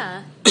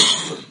 Yeah.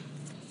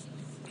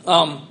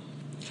 But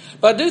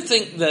I do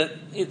think that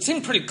it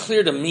seemed pretty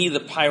clear to me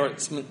the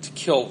pirates meant to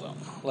kill them.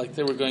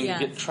 They were going to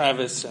get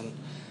Travis and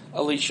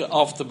Alicia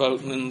off the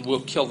boat, and then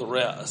we'll kill the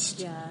rest.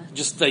 Yeah.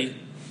 Just they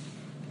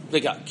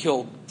got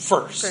killed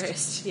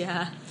first.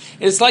 Yeah.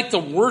 It's the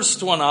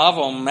worst one of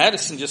them.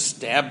 Madison just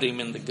stabbed him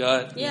in the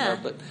gut. Yeah.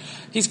 But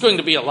he's going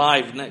to be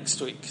alive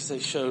next week because they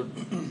showed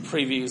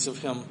previews of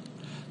him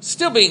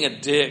still being a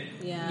dick.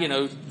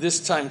 Yeah. This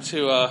time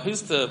to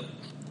who's the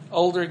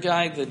older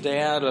guy, the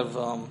dad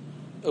of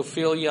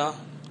Ophelia?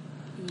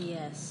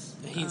 Yes.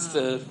 He's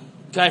the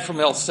guy from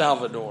El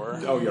Salvador.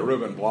 Oh yeah,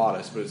 Ruben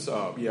Blades, but it's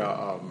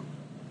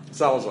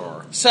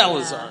Salazar.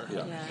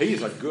 Yeah.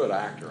 He's a good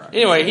actor.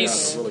 Anyway,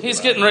 he's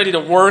getting ready to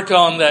work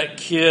on that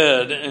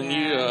kid,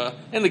 and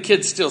and the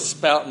kid's still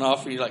spouting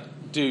off. And you're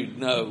like, dude,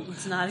 no,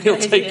 it's not a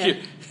good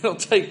idea.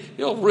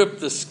 He'll rip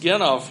the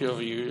skin off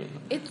of you.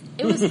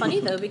 It was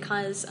funny though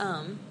because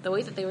the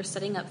way that they were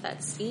setting up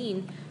that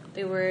scene,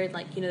 they were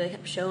like, they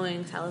kept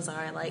showing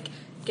Salazar like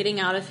getting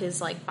out of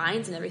his like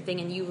binds and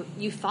everything, and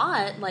you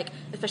thought like,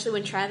 especially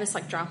when Travis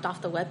like dropped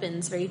off the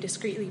weapons very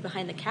discreetly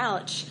behind the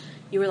couch.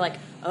 You were like,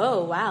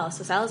 oh, wow,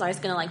 so Salazar's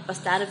going to, like,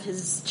 bust out of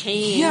his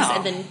chains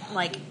and then,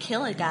 like,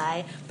 kill a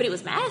guy. But it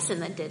was Madison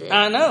that did it.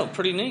 I know,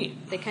 pretty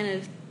neat.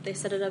 They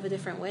set it up a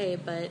different way,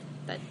 but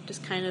that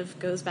just kind of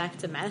goes back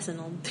to Madison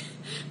will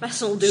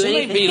do she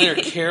anything. may be their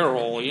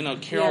Carol.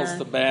 Carol's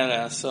the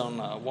badass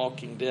on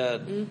Walking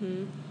Dead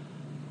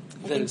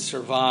that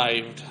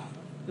survived.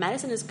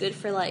 Madison is good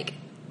for, like,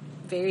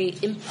 very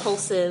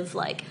impulsive,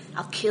 like,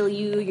 I'll kill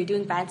you, you're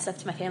doing bad stuff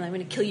to my family, I'm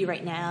going to kill you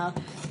right now.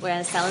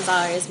 Whereas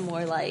Salazar is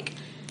more like,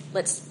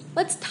 let's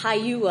tie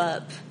you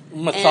up.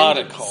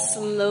 Methodical. And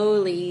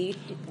slowly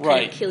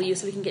kind of kill you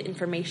so we can get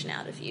information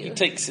out of you. He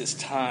takes his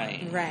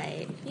time.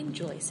 Right. He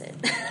enjoys it.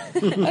 I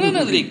don't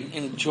know that he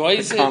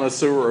enjoys it.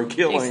 Connoisseur of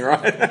killing,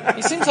 right?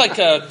 He seems like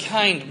a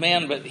kind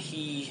man, but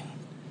he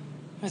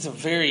has a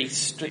very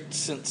strict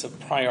sense of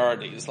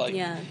priorities. Like,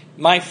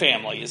 my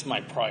family is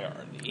my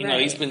priority.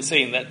 He's been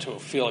saying that to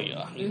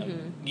Ophelia.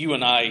 You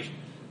and I,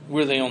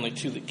 we're the only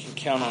two that can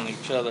count on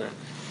each other.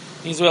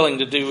 He's willing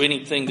to do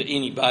anything to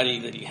anybody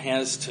that he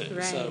has to.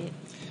 Right. So,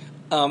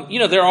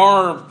 there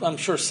are, I'm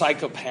sure,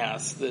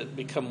 psychopaths that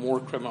become war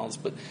criminals,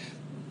 but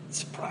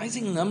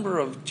surprising number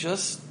of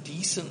just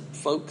decent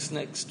folks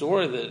next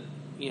door that,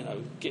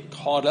 get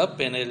caught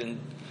up in it and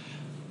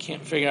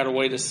can't figure out a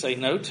way to say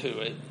no to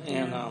it.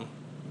 And,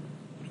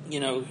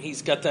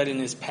 he's got that in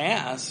his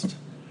past.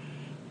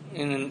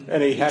 And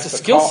he has it's a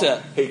skill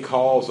set. He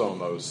calls on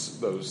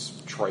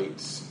those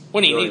traits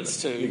when he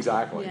needs to.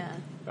 Exactly.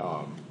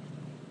 Yeah.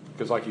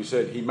 Because, like you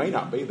said, he may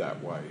not be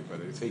that way,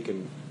 but if he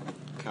can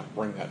kind of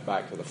bring that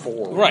back to the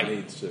fore when he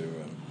needs to.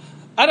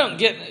 I don't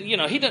get.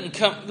 He doesn't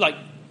come like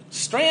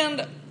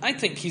Strand. I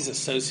think he's a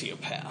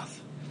sociopath.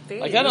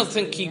 I don't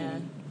think he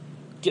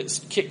gets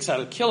kicks out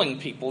of killing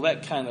people.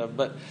 That kind of.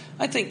 But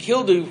I think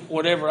he'll do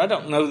whatever. I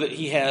don't know that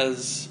he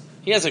has.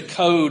 He has a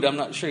code. I'm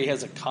not sure he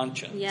has a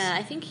conscience. Yeah,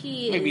 I think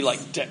maybe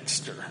like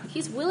Dexter.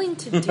 He's willing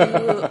to do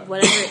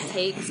whatever it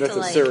takes. That's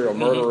to a serial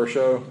murderer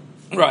show,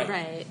 right?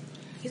 Right.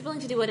 He's willing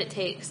to do what it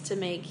takes to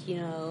make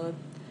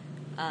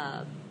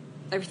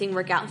everything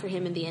work out for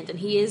him in the end, and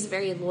he is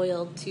very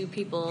loyal to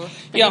people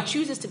that he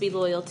chooses to be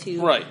loyal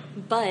to. Right.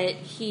 But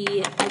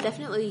I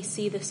definitely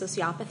see the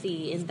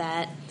sociopathy in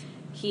that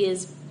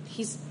he's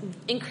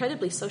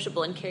incredibly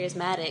sociable and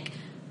charismatic,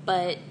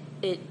 but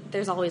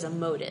there's always a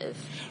motive.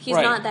 He's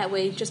not that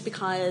way just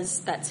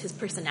because that's his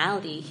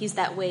personality. He's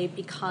that way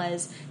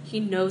because he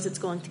knows it's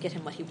going to get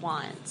him what he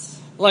wants.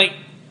 Like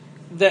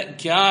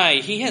that guy,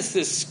 he has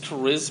this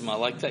charisma.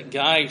 Like that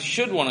guy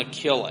should want to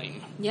kill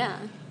him. Yeah.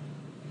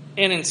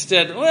 And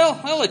instead, well,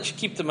 I'll let you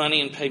keep the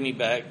money and pay me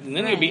back, and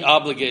then you'll be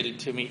obligated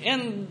to me.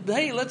 And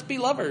hey, let's be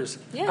lovers.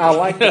 Yeah. I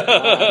like that.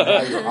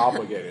 How you're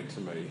obligated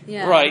to me.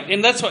 Yeah. Right,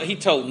 and that's what he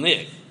told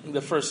Nick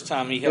the first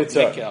time he helped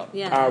Nick out.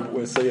 Yeah. I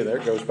would say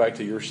that goes back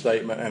to your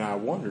statement, and I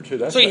wonder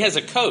too. So he has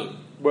a code.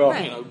 Well,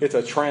 it's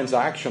a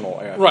transactional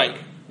ethic. Right.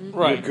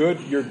 Right.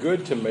 You're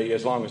good to me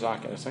as long as I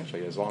can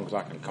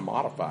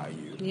commodify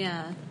you.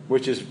 Yeah.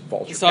 Which is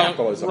vulture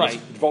capitalism. Right.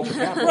 It's vulture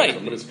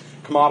capitalism, but it's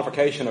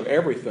commodification of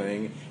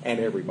everything and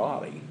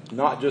everybody,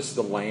 not just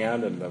the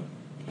land and the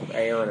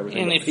air and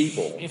everything, and but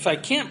people. If I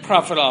can't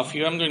profit off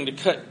you, I'm going to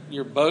cut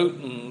your boat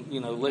and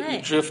let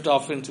you drift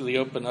off into the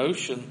open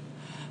ocean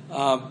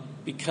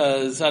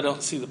because I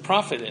don't see the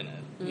profit in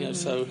it. Mm-hmm.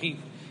 So he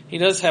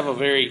does have a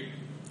very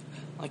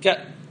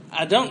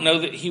I don't know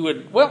that he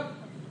would. Well,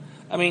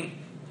 I mean.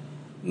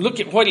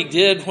 Look at what he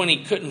did when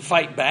he couldn't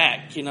fight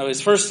back.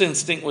 His first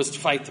instinct was to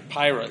fight the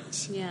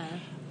pirates. Yeah.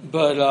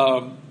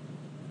 But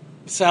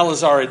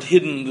Salazar had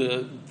hidden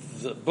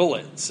the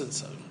bullets, and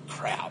so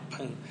crap.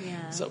 And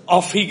so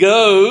off he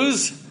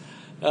goes.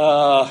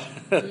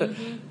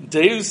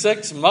 Deus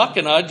Ex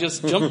Machina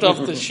just jumped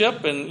off the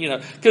ship, and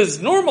because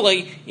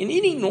normally in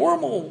any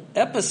normal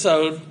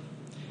episode,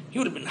 he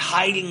would have been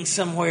hiding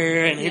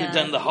somewhere, and he'd have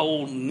done the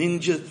whole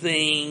ninja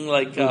thing,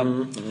 like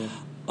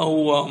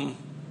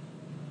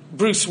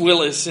Bruce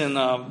Willis in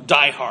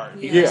Die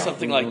Hard,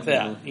 something like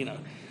that.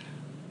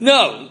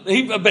 No,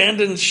 he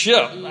abandoned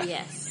ship.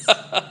 Yes.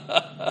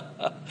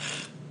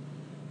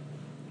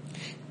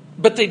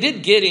 But they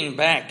did get him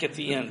back at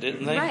the end,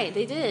 didn't they? Right,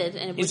 they did.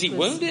 And is he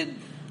wounded?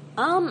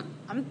 I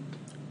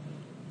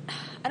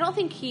don't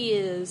think he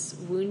is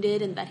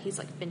wounded and that he's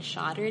been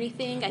shot or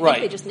anything. I think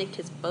they just nicked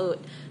his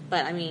boat.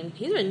 But I mean,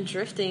 he's been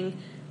drifting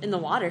in the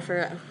water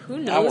for who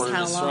knows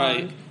how long.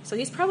 Right. So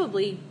he's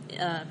probably,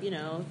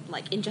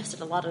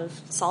 ingested a lot of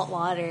salt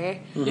water.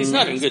 He's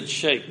not in good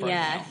shape right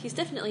now. now. He's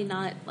definitely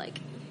not,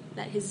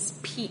 at his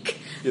peak.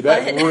 Yeah,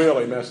 that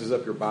really messes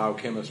up your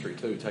biochemistry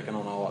too, taking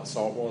on all that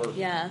salt water.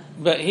 Yeah.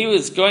 But he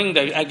was going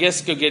to, I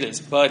guess, go get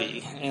his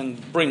buddy and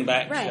bring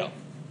back help.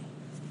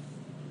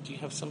 Do you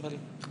have somebody?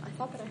 I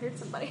thought that I heard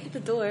somebody at the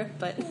door,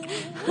 but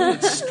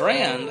it's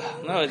Strand.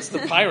 No, it's the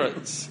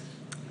pirates.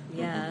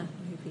 Yeah,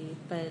 maybe.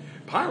 But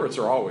pirates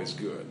are always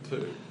good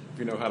too. If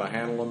you know how to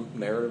handle them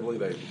narratively,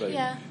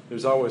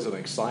 there's always an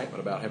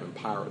excitement about having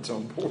pirates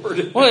on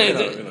board. Well,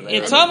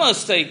 it's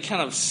almost a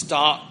kind of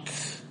stock.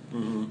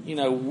 Mm-hmm. You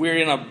know, we're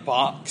in a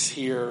box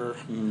here,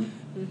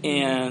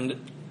 and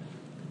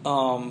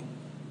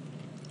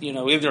you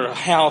know, either a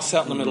house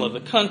out in the middle of the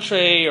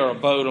country or a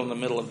boat on the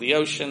middle of the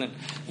ocean, and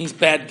these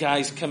bad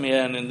guys come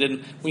in, and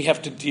then we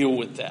have to deal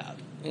with that.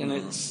 And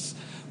it's,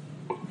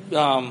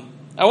 I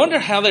wonder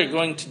how they're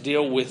going to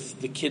deal with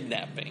the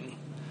kidnapping.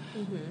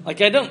 Mm-hmm.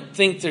 Like, I don't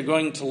think they're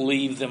going to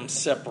leave them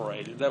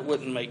separated. That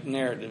wouldn't make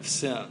narrative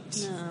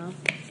sense. No.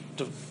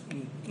 To,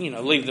 you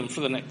know, leave them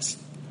for the next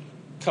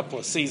couple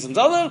of seasons.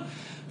 Although,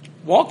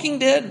 Walking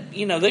Dead,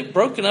 you know, they've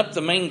broken up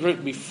the main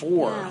group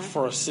before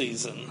for a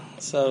season.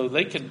 So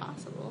they could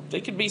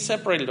be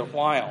separated a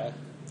while.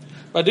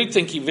 But I do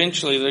think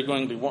eventually they're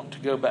going to want to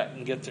go back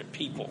and get their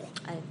people.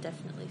 I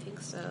definitely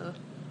think so.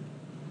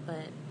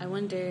 But I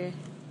wonder,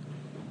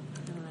 I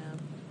don't know.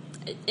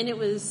 And it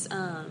was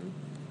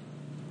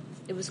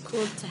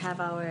cool to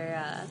have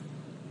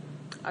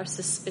our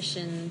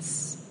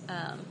suspicions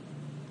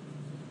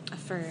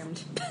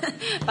affirmed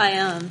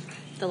by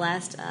the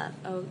last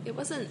it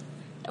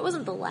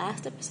wasn't the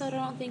last episode,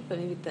 I don't think, but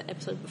maybe the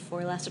episode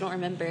before last. I don't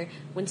remember,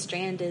 when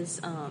Strand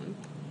is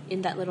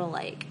in that little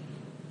like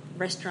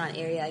restaurant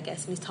area, I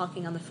guess, and he's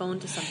talking on the phone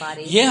to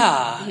somebody.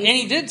 Yeah, and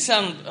he did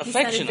sound affectionate.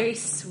 He sounded very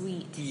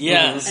sweet.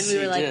 Yes, and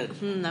we were like,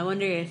 I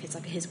wonder if it's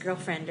like his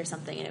girlfriend or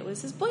something, and it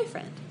was his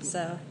boyfriend.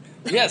 So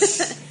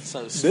yes,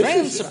 so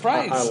Strand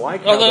surprised. I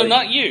like, although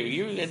not you.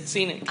 You had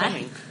seen it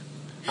coming.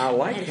 I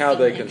like how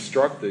they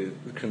construct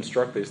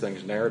these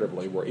things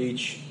narratively, where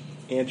each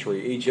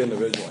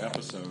individual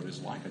episode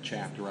is like a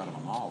chapter out of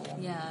a novel.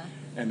 Yeah.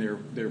 And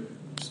they're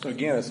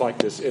again, it's like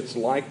this. It's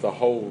like the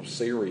whole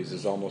series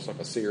is almost like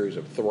a series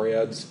of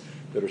threads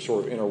that are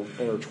sort of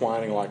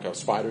intertwining like a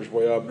spider's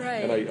web,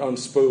 right. And they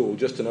unspool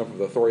just enough of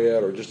the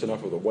thread or just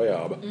enough of the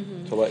web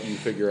to let you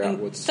figure out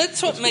what's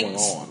going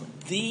on.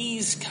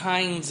 These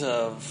kinds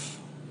of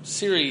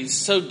series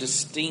so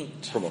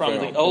distinct from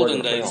the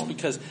olden days,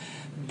 because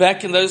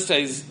back in those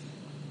days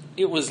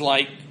it was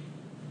like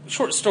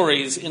short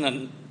stories in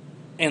an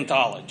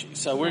anthology.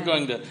 So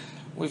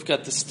we've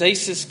got the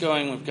stasis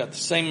going, we've got the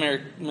same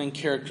main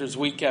characters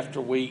week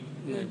after week,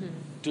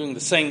 doing the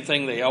same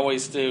thing they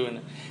always do, and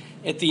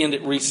at the end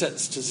it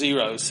resets to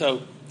zero.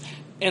 So,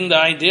 and the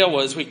idea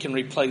was we can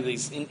replay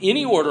these in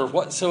any order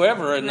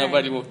whatsoever and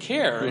nobody will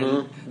care.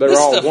 And they're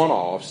all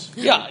one-offs.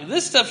 Yeah,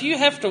 this stuff, you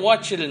have to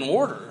watch it in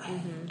order.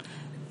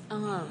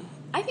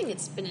 I think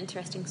it's been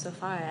interesting so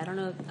far. I don't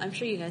know, I'm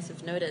sure you guys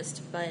have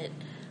noticed, but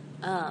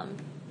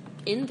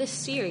in this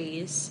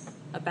series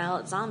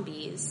about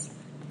zombies,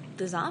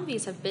 the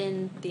zombies have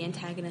been the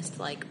antagonist,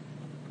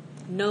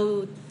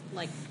 none,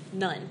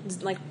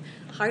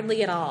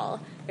 hardly at all.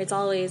 It's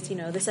always,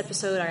 this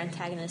episode our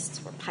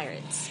antagonists were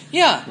pirates.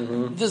 Yeah,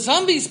 the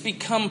zombies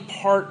become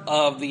part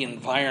of the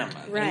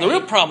environment. Right. And the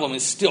real problem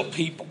is still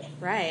people.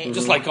 Right.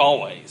 Just like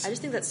always. I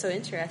just think that's so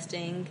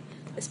interesting,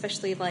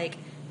 especially,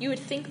 you would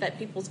think that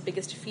people's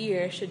biggest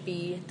fear should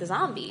be the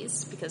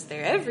zombies, because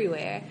they're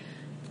everywhere.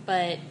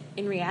 But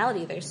in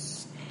reality,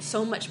 there's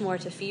so much more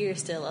to fear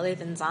still other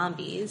than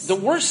zombies. The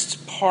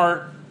worst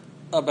part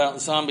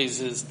about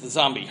zombies is the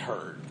zombie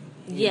herd.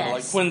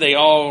 Yes. When they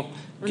all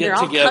get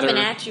together. They're all coming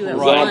at you at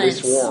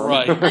once. Swarm.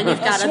 Right. And you've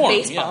got a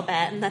baseball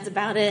bat, and that's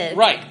about it.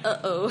 Right.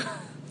 Uh-oh.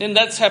 And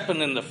that's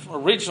happened in the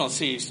original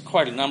series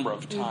quite a number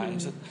of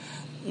times.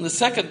 And the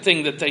second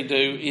thing that they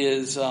do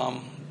is,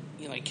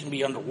 it can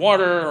be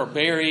underwater or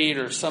buried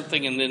or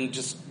something, and then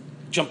just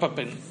jump up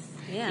and,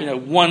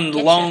 one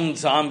lone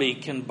zombie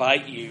can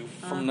bite you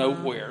from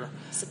nowhere.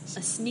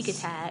 A sneak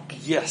attack.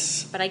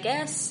 Yes. But I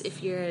guess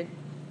if you're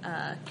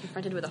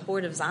confronted with a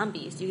horde of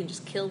zombies, you can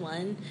just kill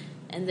one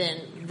and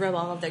then rub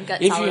all of their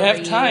guts all over you. If you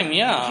have time,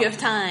 yeah. If you have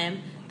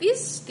time.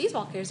 These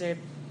walkers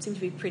seem to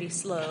be pretty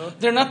slow.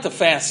 They're not the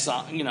fast,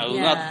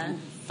 not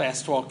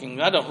fast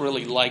walking. I don't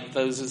really like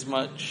those as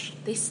much.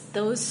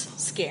 Those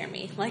scare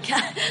me.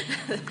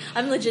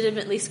 I'm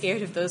legitimately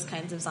scared of those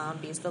kinds of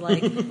zombies. The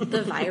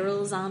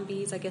viral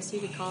zombies, I guess you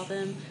could call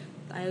them.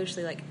 I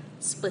usually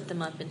split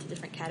them up into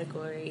different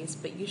categories,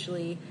 but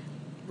usually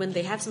when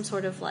they have some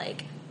sort of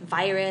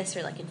virus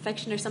or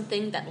infection or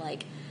something that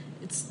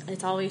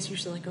it's always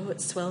usually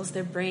it swells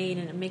their brain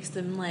and it makes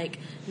them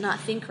not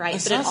think right,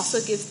 but it also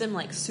gives them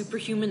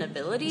superhuman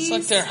abilities. It's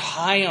like they're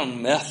high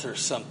on meth or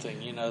something.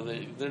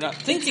 They're not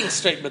thinking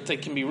straight, but they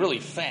can be really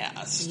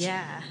fast.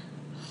 Yeah.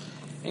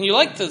 And you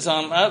like the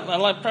zombie?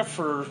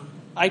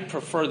 I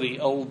prefer the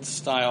old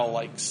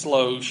style,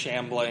 slow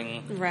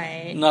shambling,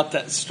 right? Not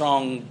that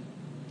strong,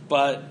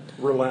 but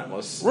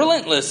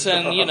relentless,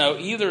 and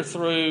either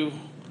through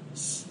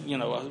a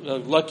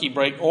lucky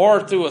break,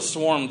 or through a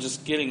swarm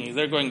just getting you.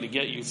 They're going to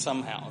get you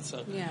somehow.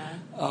 So yeah.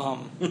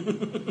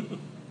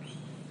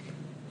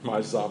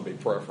 My zombie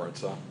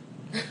preference, huh?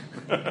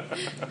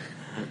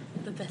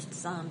 The best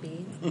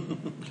zombie.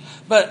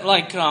 But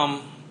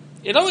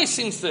it always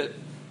seems that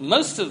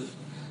most of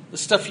the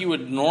stuff you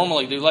would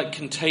normally do, like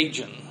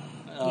Contagion,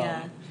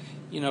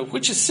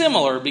 which is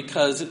similar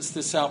because it's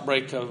this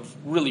outbreak of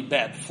really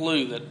bad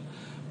flu that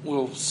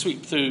will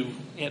sweep through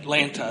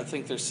Atlanta. I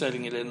think they're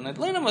setting it in.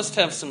 Atlanta must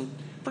have some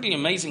pretty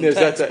amazing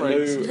tax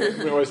breaks.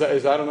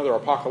 Is that another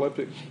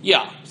apocalyptic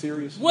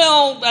series?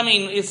 Well, I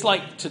mean, it's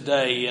like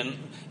today, and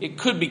it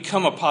could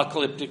become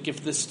apocalyptic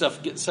if this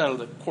stuff gets out of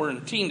the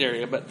quarantined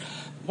area. But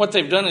what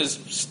they've done is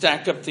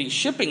stack up these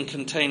shipping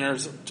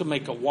containers to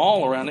make a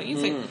wall around it. You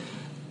think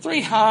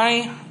 3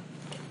 high,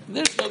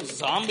 there's no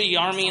zombie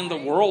army in the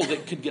world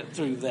that could get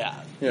through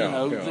that.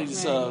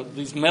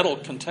 These metal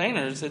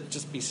containers, it'd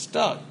just be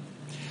stuck.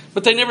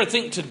 But they never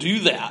think to do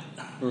that.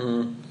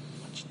 Mm-hmm.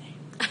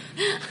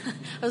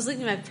 I was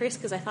looking at my purse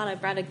because I thought I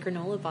brought a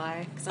granola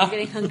bar because I'm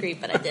getting hungry,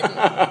 but I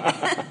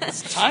didn't.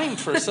 It's time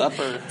for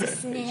supper. A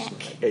snack.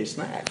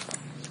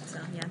 So,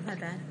 yeah, my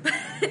bad.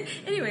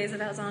 Anyways,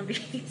 about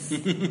zombies.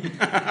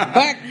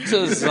 Back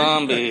to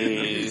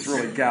zombies. It's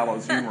really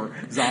gallows humor.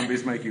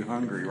 Zombies make you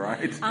hungry,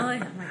 right? Oh, my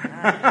God.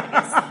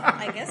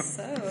 I guess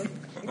so.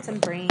 Eat some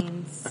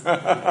brains.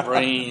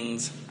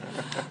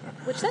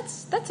 Which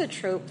that's a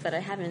trope that I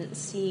haven't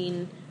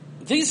seen.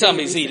 These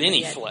zombies eat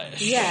any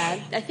flesh. Yeah,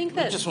 I think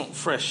that... They just want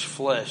fresh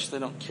flesh. They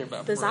don't care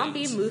about the brains.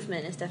 zombie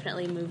movement is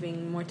definitely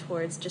moving more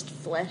towards just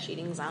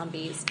flesh-eating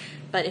zombies.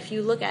 But if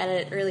you look at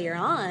it earlier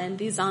on,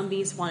 these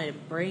zombies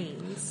wanted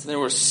brains. They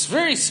were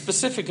very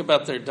specific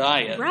about their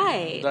diet.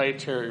 Right.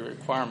 Dietary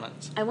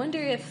requirements. I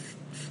wonder if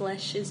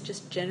flesh is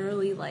just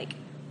generally,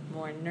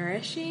 more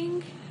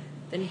nourishing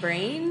than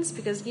brains,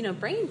 because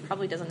brain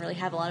probably doesn't really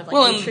have a lot of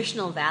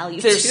nutritional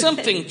value. There's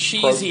something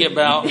cheesy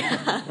about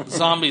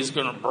zombies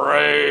going to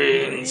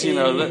brains.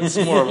 That's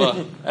more of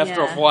a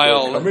after a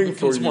while. Coming it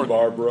becomes for you, more,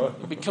 Barbara.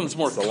 It becomes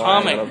more it's the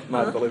comic. Of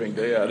Not the Living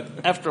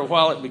Dead. After a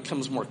while, it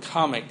becomes more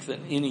comic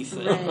than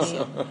anything. Right.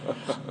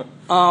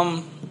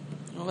 Well,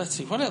 let's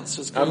see what else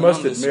is going on. I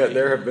must admit,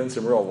 there have been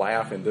some real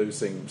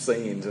laugh-inducing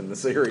scenes in the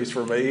series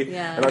for me,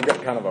 and I've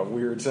got kind of a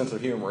weird sense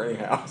of humor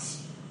anyhow.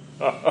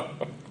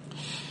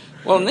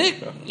 Well, Nick,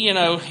 he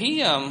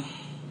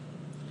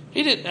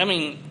did. I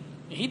mean,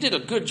 he did a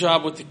good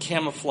job with the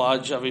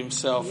camouflage of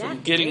himself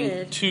and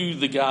getting to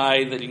the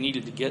guy that he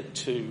needed to get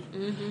to.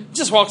 Mm-hmm.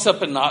 Just walks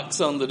up and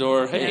knocks on the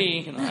door.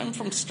 Hey, I'm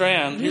from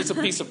Strand. Here's a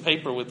piece of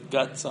paper with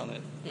guts on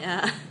it.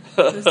 Yeah,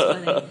 it was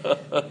funny.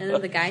 And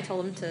then the guy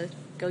told him to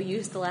go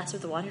use the last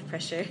of the water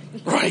pressure.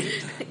 Right.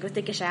 Go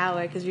take a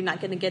shower because you're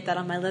not going to get that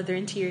on my leather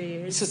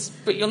interiors. He says,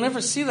 but you'll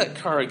never see that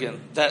car again.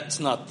 That's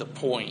not the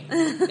point.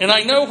 And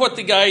I know what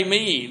the guy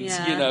means,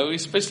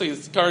 especially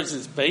if the car's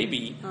his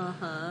baby.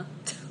 Uh-huh.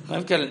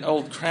 I've got an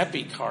old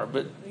crappy car,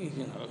 but,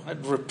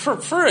 I'd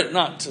prefer it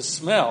not to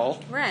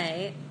smell.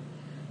 Right.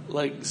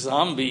 Like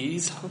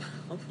zombies.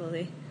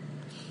 Hopefully.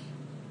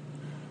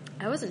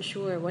 I wasn't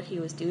sure what he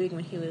was doing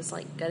when he was,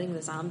 gutting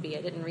the zombie.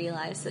 I didn't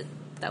realize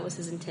that was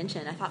his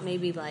intention. I thought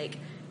maybe,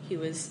 he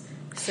was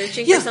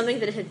searching for something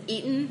that it had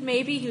eaten,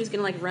 maybe. He was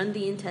going to, run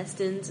the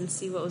intestines and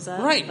see what was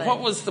up. Right.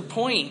 What was the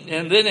point?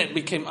 And then it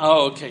became,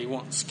 he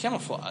wants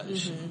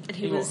camouflage. Mm-hmm. And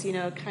he was,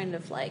 kind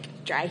of,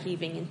 dry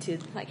heaving into,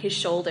 his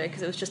shoulder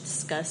because it was just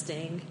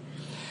disgusting.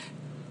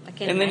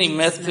 And then he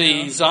met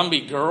the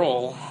zombie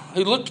girl,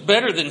 who looked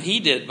better than he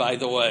did, by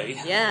the way.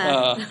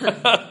 Yeah.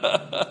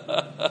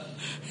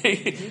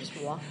 He just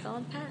walked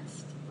on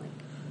past.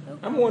 Okay.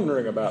 I'm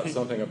wondering about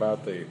something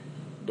about the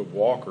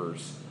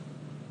walkers.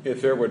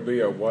 If there would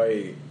be a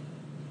way,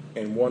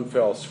 in one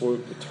fell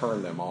swoop, to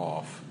turn them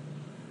off.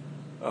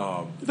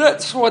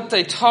 That's what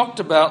they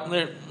talked about.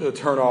 To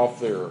turn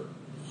off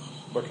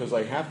because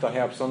they have to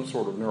have some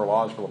sort of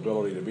neurological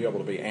ability to be able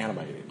to be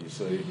animated, you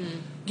see. Mm-hmm.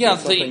 Yeah,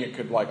 something that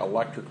could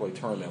electrically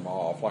turn them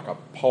off, like a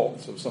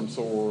pulse of some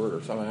sort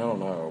or something, I don't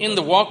know. In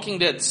the Walking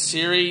Dead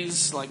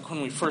series,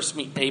 when we first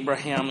meet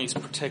Abraham, he's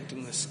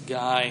protecting this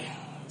guy.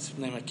 His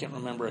name I can't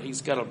remember.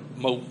 He's got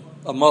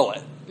a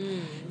mullet.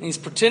 And he's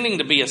pretending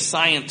to be a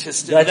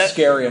scientist. That's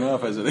scary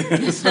enough as it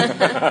is.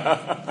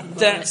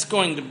 That's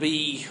going to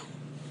be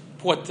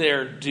what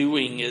they're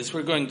doing, is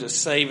we're going to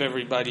save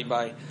everybody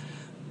by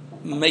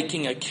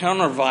making a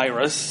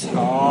counter-virus.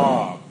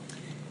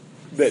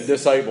 That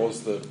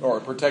disables or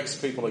protects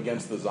people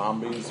against the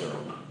zombies? Or?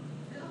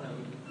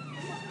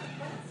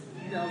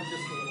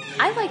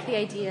 I like the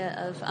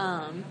idea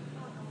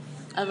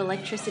of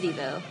electricity,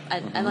 though.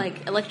 I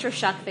like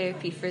electroshock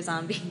therapy for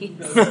zombies.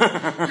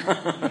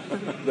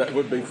 That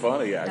would be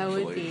funny, actually.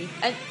 That would be.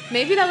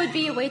 Maybe that would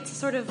be a way to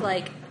sort of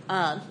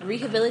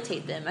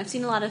rehabilitate them. I've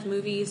seen a lot of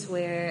movies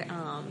where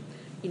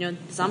the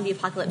zombie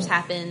apocalypse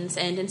happens,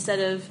 and instead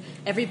of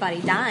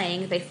everybody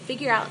dying, they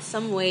figure out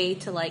some way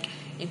to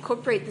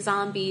incorporate the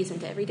zombies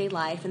into everyday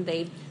life, and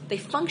they they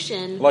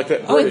function like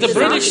that. The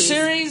British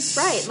series,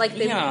 right? Like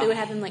they would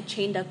have them like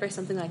chained up or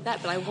something like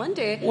that. But I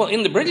wonder. Well,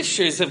 in the British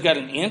series, they've got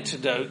an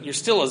antidote. You're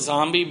still a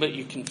zombie, but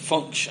you can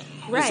function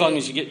as long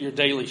as you get your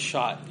daily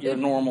shot. Your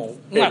normal.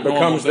 It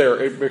becomes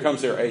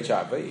their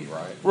HIV,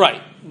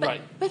 right?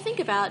 Right. But think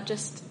about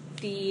just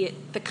the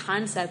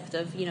concept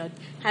of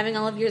having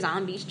all of your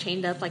zombies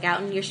chained up like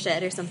out in your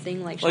shed or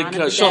something like Shaun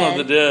of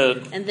the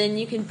Dead, and then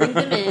you can bring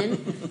them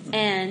in,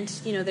 and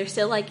they're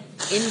still like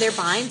in their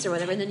binds or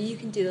whatever, and then you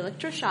can do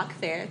electroshock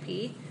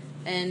therapy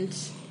and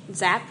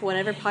zap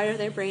whatever part of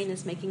their brain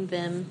is making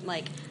them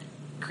like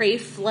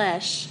crave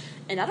flesh.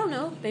 And I don't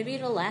know, maybe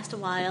it'll last a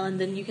while, and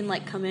then you can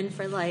like come in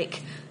for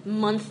like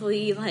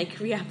monthly like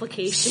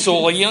reapplication.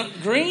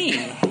 Soylent Green.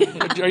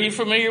 Are you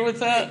familiar with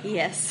that?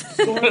 Yes.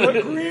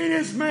 Soylent Green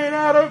is made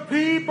out of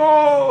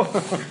people.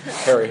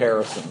 Harry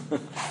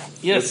Harrison.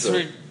 Yes,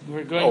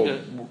 we're going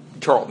to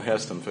Charlton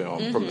Heston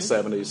film from the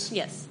 70s.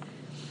 Yes.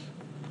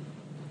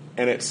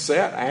 And it's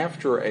set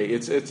after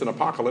it's an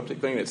apocalyptic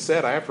thing. It's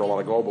set after a lot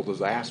of global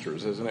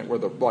disasters, isn't it? Where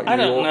I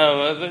don't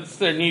know. It's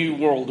their new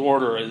world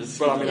order is.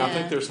 But I mean, I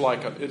think there's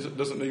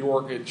doesn't New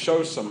York? It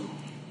shows some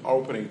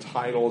opening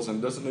titles,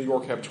 and doesn't New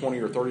York have 20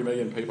 or 30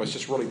 million people? It's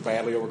just really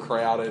badly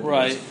overcrowded.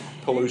 Right. There's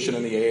pollution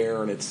in the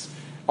air, and it's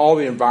all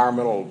the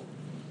environmental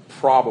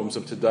problems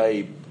of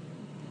today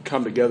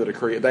come together to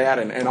create that,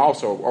 and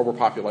also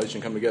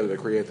overpopulation come together to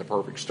create the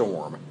perfect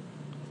storm.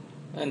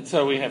 And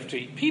so we have to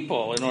eat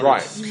people in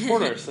order to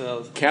support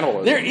ourselves.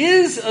 Cannibalism. There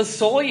is a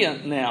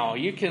Soylent now.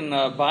 You can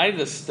buy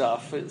this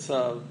stuff. It's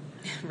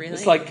really?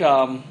 It's like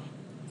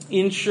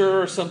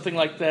Ensure or something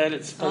like that.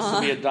 It's supposed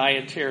to be a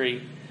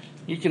dietary.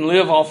 You can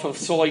live off of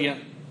Soylent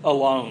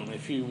alone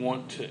if you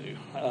want to.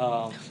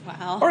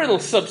 Wow. Or it'll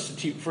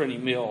substitute for any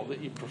meal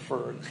that you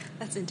prefer.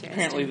 That's interesting.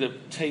 Apparently the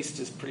taste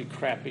is pretty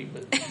crappy,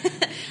 but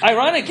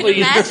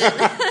ironically,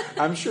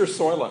 I'm sure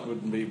Soylent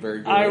wouldn't be very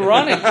good.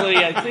 Ironically,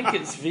 I think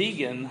it's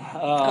vegan.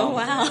 Oh,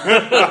 wow.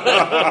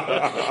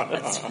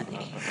 That's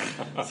funny.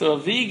 So a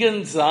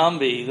vegan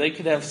zombie, they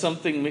could have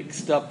something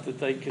mixed up that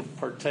they could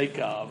partake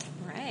of.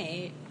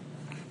 Right.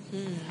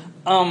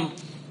 Do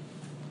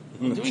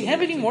we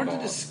have any more to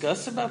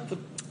discuss about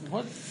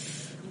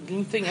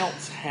anything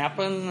else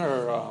happen?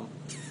 Or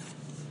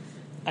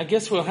I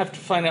guess we'll have to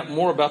find out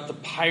more about the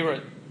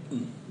pirate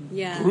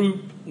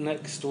group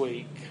next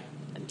week.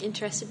 I'm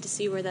interested to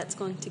see where that's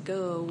going to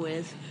go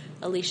with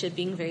Alicia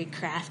being very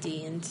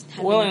crafty and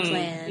having a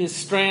plan. Is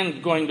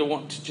Strand going to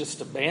want to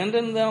just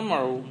abandon them,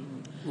 or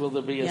will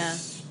there be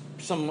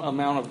some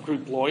amount of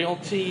group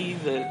loyalty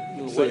that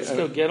let's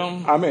go get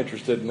them? I'm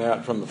interested in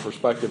that from the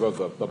perspective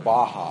of the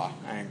Baja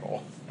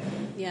angle.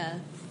 Yeah.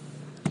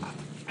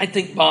 I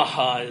think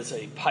Baja is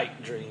a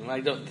pipe dream.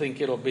 I don't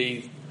think it'll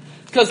be...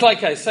 Because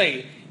like I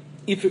say,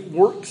 if it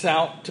works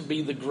out to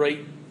be the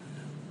great,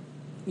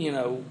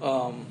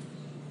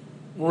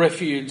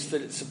 refuge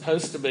that it's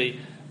supposed to be...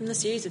 And the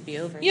series would be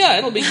over. Yeah,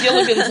 it'll be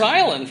Gilligan's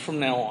Island from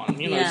now on.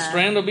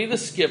 Strand will be the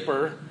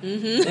skipper,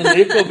 and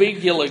Nick will be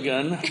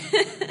Gilligan,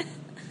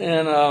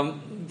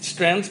 and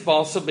Strand's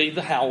boss will be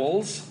the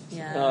Howells.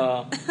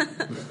 Yeah.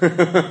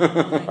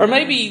 Or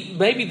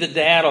maybe the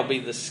dad will be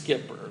the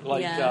skipper.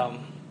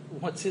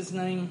 What's his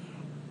name?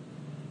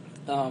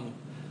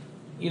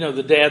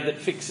 The dad that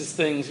fixes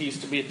things. He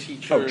used to be a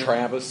teacher. Oh,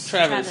 Travis.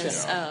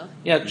 Travis. Oh.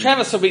 Yeah,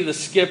 Travis will be the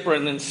skipper,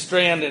 and then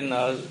Strand and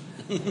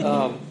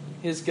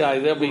his guy,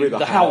 they'll be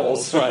the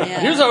Howells. Right. Yeah.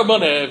 Here's our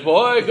money,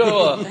 boy.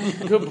 Go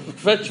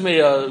fetch me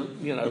a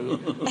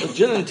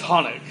gin and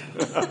tonic.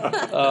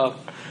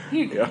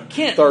 You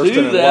can't Thurston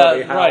do that,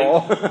 and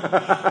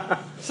right?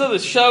 So the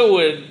show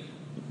would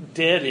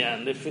dead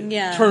end if it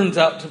turns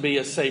out to be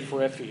a safe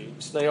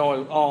refuge. They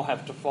all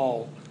have to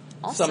fall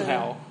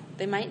somehow.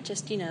 They might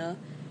just,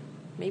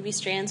 maybe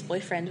Strand's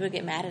boyfriend would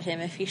get mad at him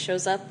if he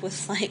shows up with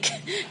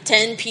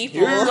 10 people.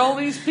 Here's all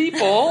these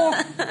people.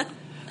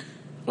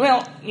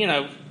 Well,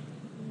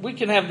 we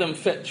can have them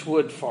fetch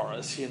wood for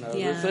us.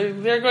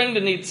 They're going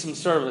to need some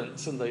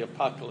servants in the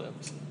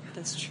apocalypse.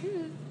 That's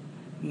true.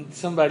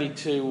 Somebody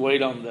to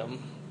wait on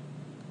them.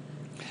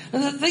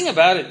 And the thing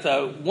about it,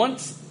 though,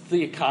 once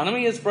the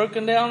economy is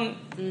broken down,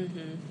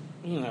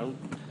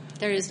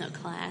 there is no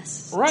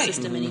class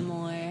system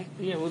anymore.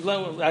 Yeah,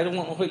 I don't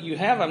want what you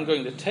have. I'm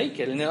going to take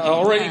it, and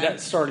already that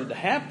started to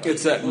happen.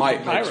 It's that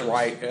might makes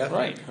right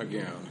ethic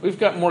again. We've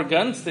got more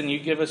guns than you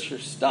give us your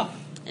stuff.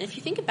 And if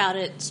you think about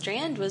it,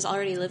 Strand was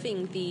already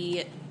living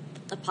the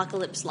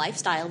apocalypse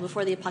lifestyle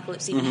before the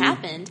apocalypse even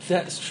happened.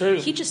 That's true.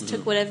 He just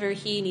took whatever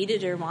he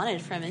needed or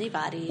wanted from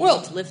anybody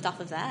and lived off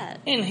of that.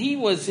 And he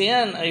was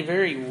in a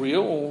very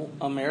real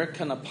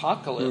American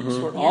apocalypse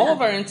where all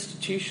of our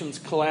institutions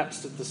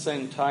collapsed at the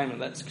same time,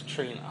 and that's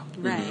Katrina.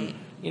 Right.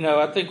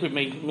 I think we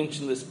may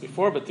mention this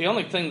before, but the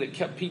only thing that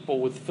kept people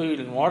with food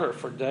and water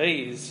for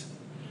days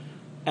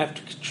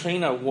after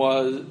Katrina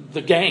was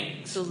the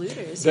gangs. The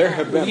looters. There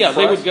have been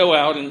they would go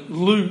out and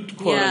loot,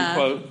 quote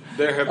unquote.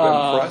 There have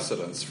been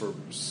precedents for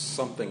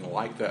something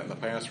like that in the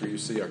past, where you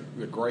see a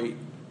great,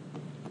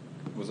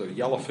 it was a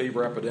yellow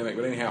fever epidemic,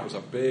 but anyhow, it was a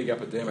big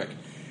epidemic,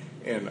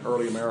 in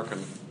early American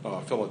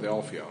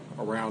Philadelphia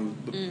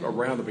around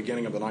the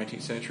beginning of the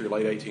 19th century,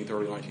 late 18th,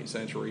 early 19th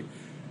century.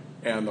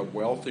 And the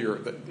wealthier,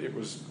 it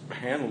was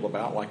handled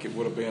about like it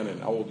would have been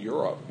in old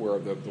Europe, where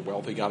the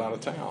wealthy got out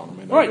of town.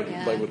 I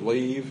mean, they would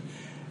leave,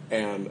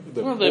 and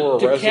the poor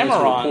residents,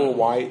 the poor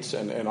whites,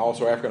 and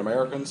also African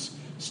Americans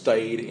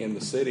stayed in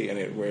the city, and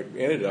it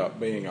ended up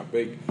being a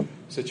big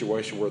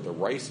situation where the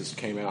racists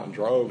came out in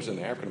droves, and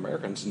the African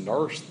Americans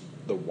nursed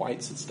the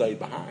whites that stayed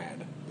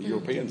behind, the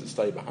Europeans that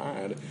stayed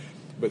behind,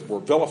 but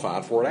were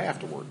vilified for it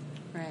afterward.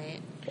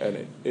 Right.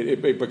 And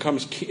it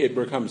becomes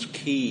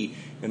key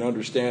in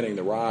understanding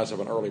the rise of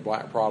an early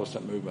black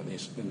Protestant movement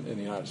in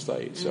the United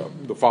States.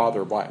 The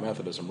father of black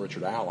Methodism,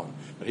 Richard Allen,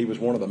 but he was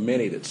one of the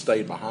many that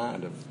stayed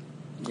behind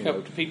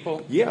helped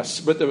people. Yes,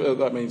 but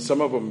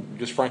some of them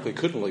just frankly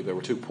couldn't leave; they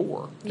were too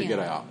poor to get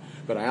out.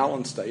 But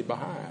Allen stayed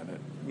behind,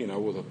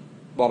 with a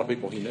lot of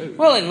people he knew.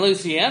 Well, in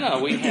Louisiana,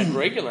 we had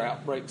regular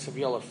outbreaks of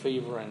yellow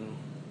fever, and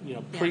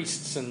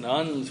priests and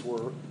nuns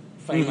were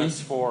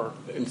famous for.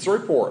 In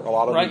Shreveport, a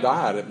lot of them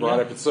died right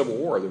after the Civil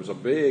War. There was a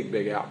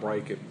big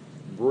outbreak. It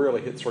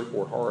really hit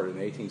Shreveport hard in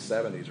the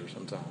 1870s or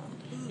sometime.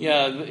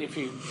 Yeah,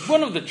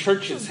 one of the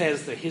churches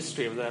has the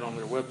history of that on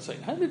their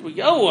website. How did we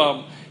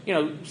go?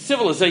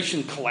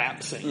 Civilization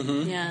collapsing.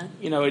 Mm-hmm.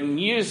 Yeah. And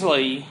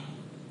usually,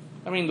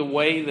 the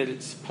way that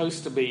it's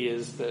supposed to be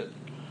is that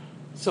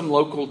some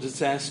local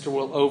disaster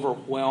will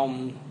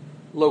overwhelm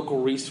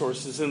local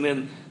resources, and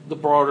then the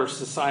broader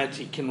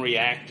society can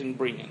react and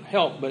bring in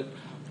help. But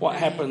what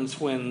happens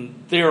when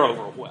they're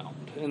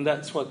overwhelmed? And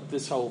that's what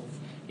this whole,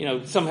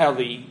 somehow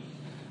the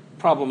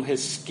problem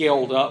has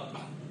scaled up.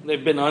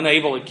 They've been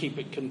unable to keep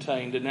it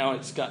contained, and now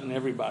it's gotten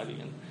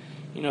everybody.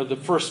 And, the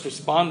first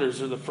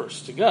responders are the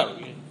first to go.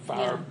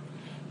 Fire,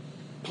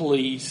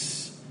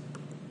 police,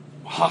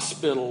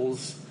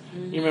 hospitals.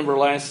 Mm-hmm. You remember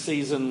last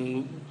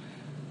season,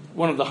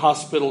 one of the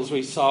hospitals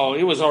we saw,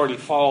 it was already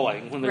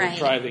falling when they were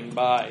driving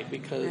by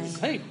because,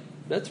 hey,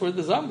 that's where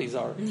the zombies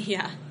are.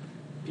 Yeah.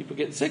 People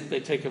get sick, they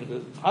take them to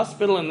the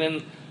hospital, and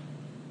then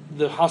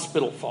the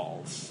hospital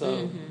falls. So.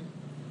 Mm-hmm.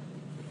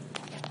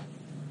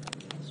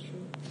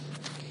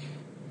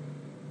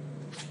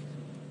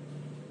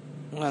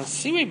 Well,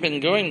 see, we've been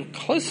going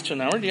close to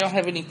an hour. Do y'all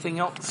have anything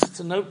else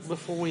to note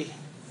before we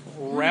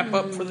wrap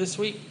up for this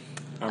week?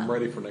 I'm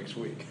ready for next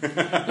week. I'm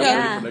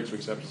ready for next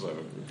week's episode.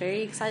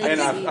 Very excited.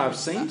 And I've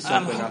seen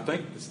something. I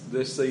think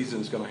this season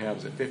is going to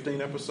have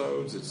 15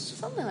 episodes. It's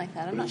something like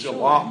that. I'm not sure. It's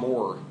a lot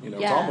more.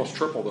 It's almost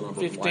triple the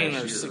number 15 from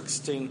last or year.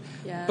 16.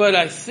 Yeah. But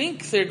I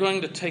think they're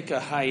going to take a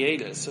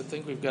hiatus. I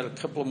think we've got a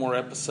couple of more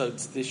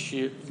episodes this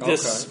year.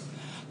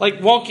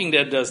 Like Walking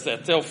Dead does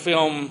that. They'll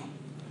film,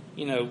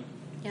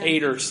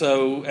 8 or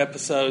so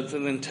episodes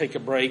and then take a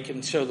break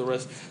and show the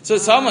rest. So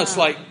it's almost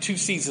like 2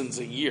 seasons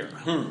a year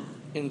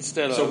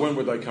instead of. So when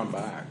would they come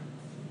back?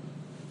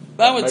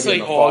 I would say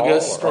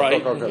August,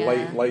 right?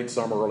 Okay, late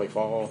summer, early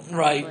fall.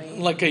 Right,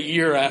 like a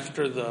year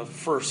after the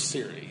first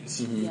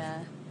series. Mm-hmm.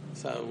 Yeah.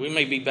 So we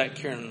may be back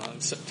here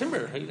in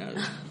September. Who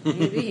knows?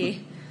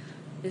 Maybe.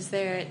 Is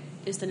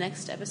the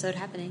next episode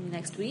happening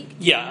next week?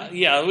 Yeah.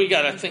 We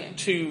got I think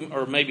 2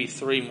 or maybe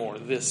 3 more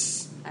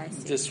this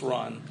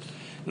run.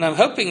 And I'm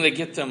hoping they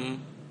get them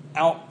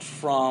out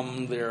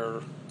from their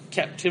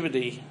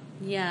captivity.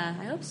 Yeah,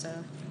 I hope so.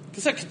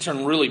 Because that could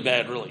turn really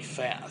bad really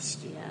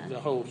fast. Yeah. The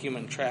whole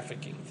human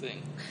trafficking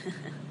thing.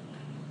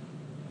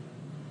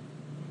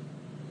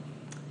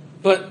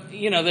 But,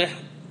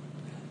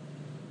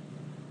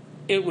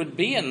 it would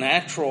be a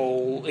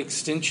natural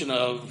extension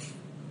of,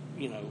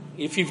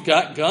 if you've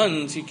got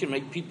guns, you can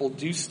make people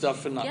do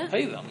stuff and not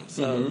pay them.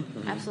 So,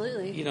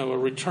 absolutely. A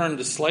return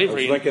to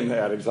slavery. I was thinking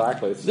that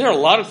exactly. There are a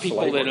lot of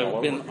people that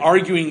have been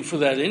arguing for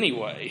that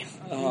anyway,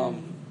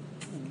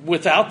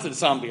 without the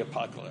zombie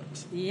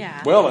apocalypse.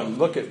 Yeah. Well, and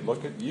look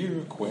at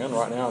you, Quinn,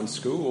 right now in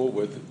school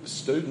with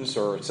students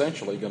are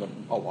essentially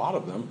a lot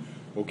of them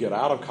will get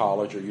out of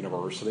college or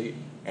university,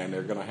 and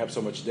they're going to have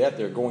so much debt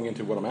they're going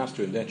into what amounts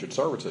to indentured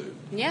servitude.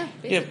 Yeah,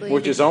 basically.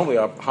 Which is only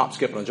a hop,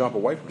 skip, and a jump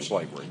away from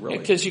slavery, really.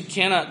 Because you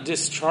cannot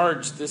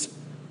discharge this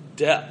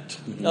debt.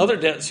 Mm-hmm. Other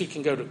debts you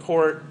can go to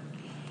court.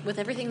 With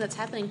everything that's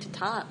happening to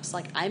TOPS,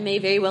 I may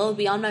very well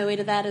be on my way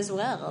to that as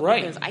well.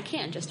 Right. Because I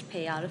can't just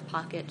pay out of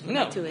pocket for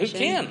my tuition.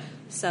 Who can?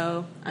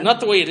 So not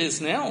the way it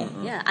is now.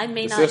 Mm-hmm. Yeah, I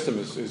may the not. The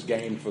system is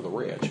gamed for the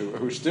rich,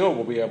 who still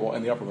will be able,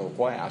 in the upper middle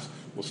class,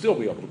 will still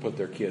be able to put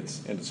their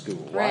kids into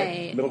school.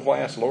 Right. Middle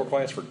class, lower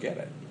class, forget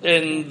it.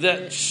 And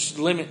that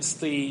limits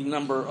the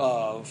number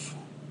of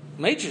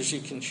majors you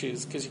can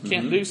choose, because you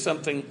can't do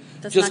something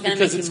just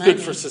because it's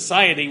good for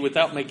society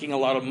without making a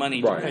lot of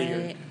money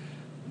to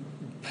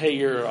pay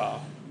your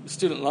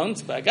student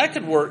loans back. I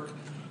could work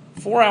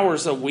 4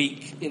 hours a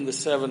week in the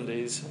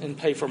 70s and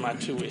pay for my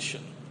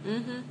tuition.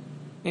 Mm-hmm.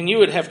 And you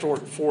would have to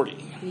work 40.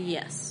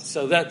 Yes.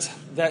 So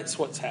that's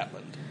what's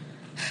happened.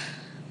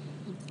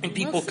 And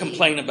people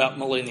complain about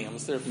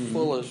millenniums. They're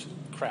full of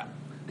crap.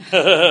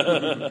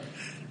 We're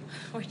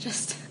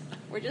just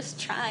We're just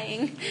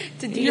trying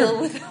to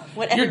deal with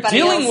what everybody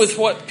You're dealing else. with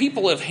what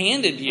people have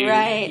handed you.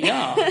 Right.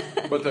 Yeah.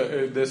 But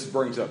this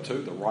brings up,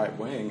 too, the right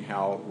wing,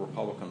 how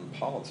Republican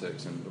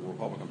politics and the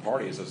Republican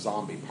Party is a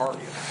zombie party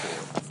of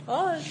the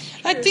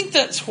sort. I think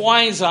that's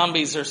why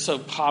zombies are so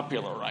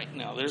popular right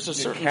now. There's a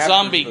certain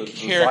zombie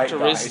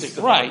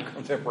characteristic. Right.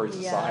 Contemporary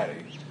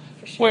society.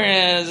 For sure.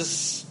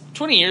 Whereas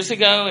 20 years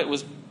ago, it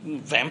was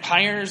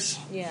vampires.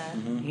 Yeah.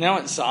 Mm-hmm. Now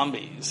it's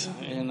zombies.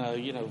 And,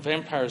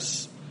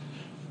 vampires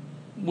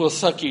will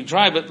suck you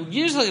dry, but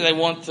usually they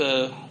want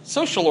the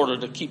social order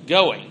to keep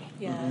going.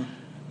 Yeah.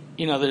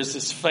 There's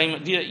this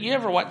famous... Do you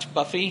ever watch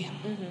Buffy?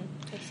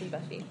 Mm-hmm. I've seen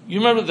Buffy. You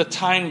remember the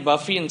time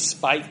Buffy and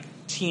Spike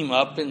team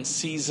up in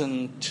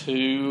season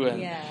 2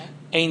 and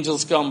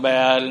Angel's gone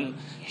bad, and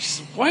she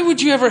said, why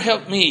would you ever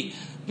help me?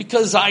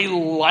 Because I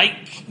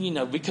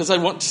because I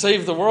want to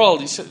save the world.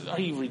 He said, are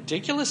you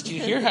ridiculous? Do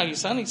you hear how you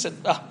sound? He said,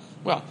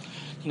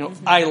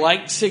 I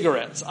like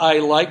cigarettes. I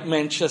like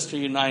Manchester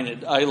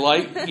United. I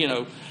like,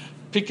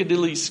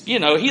 Piccadilly.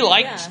 He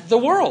liked the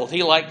world.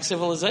 He liked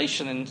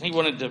civilization, and he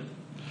wanted to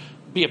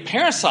be a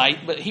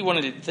parasite, but he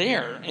wanted it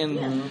there.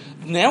 And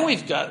now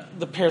we've got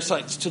the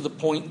parasites to the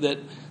point that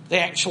they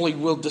actually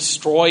will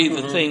destroy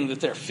the thing that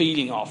they're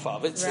feeding off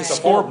of. It's a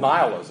form of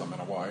nihilism in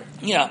a way.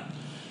 Yeah.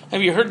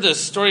 Have you heard the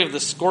story of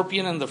the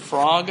scorpion and the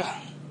frog?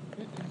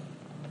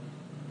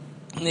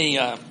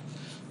 The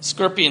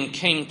scorpion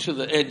came to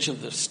the edge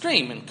of the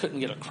stream and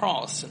couldn't get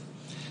across. And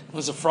there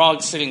was a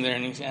frog sitting there,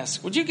 and he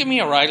asked, would you give me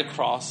a ride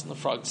across? And the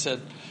frog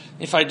said,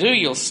 if I do,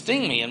 you'll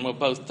sting me, and we'll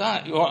both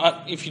die.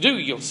 Or if you do,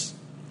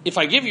 if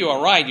I give you a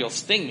ride, you'll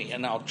sting me,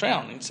 and I'll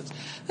drown. And he says,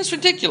 that's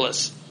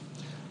ridiculous.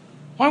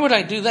 Why would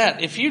I do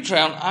that? If you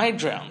drown, I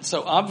drown.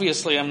 So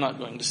obviously I'm not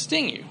going to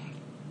sting you.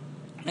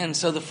 And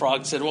so the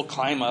frog said, well,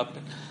 climb up.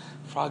 And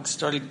the frog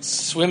started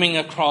swimming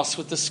across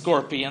with the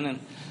scorpion, and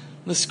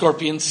the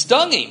scorpion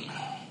stung him.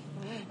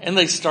 And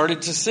they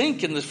started to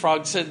sink, and the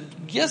frog said,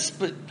 yes,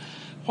 but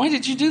why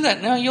did you do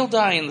that? Now you'll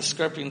die. And the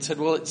scorpion said,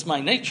 well, it's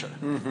my nature.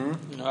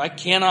 Mm-hmm. I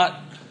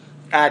cannot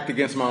act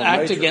against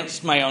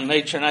my own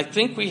nature. And I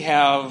think we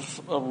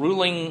have a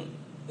ruling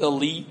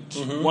elite,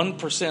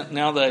 1%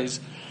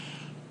 nowadays,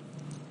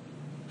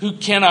 who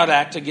cannot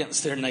act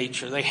against their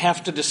nature. They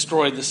have to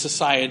destroy the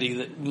society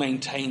that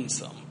maintains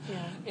them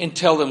and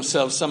tell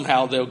themselves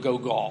somehow they'll go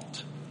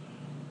galt.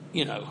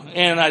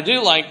 And I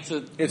do like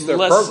the... It's their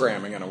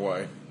programming in a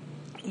way.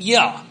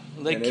 Yeah.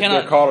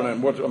 They're caught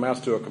in what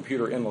amounts to a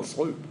computer endless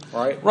loop,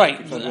 right?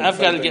 Right. I've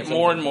got to get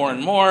more and more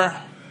and more,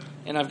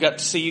 and I've got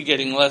to see you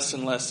getting less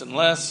and less and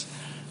less,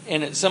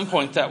 and at some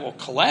point that will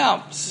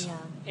collapse,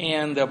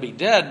 and they'll be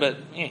dead, but,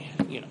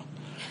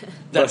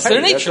 that's their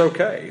nature. That's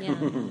okay. Yeah.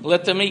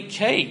 Let them eat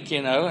cake,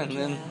 and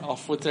then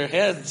off with their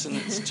heads, and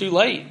it's too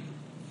late.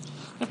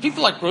 And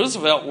people like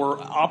Roosevelt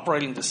were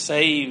operating to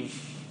save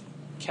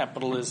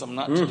capitalism,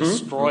 not to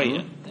destroy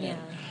it. Yeah.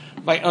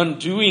 By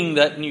undoing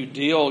that New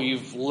Deal,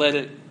 you've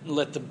let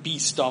the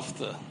beast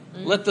off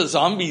let the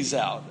zombies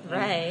out.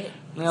 Right.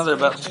 Now they're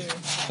about to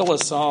kill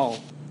us all.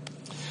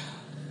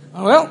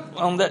 Well,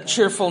 on that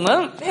cheerful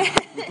note,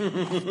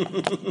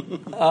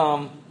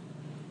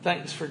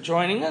 thanks for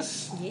joining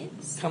us.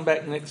 Yes. Come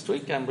back next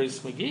week. I'm Bruce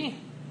McGee.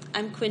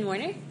 I'm Quinn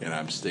Warner. And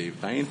I'm Steve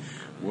Payne.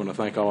 We want to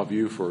thank all of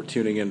you for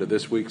tuning into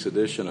this week's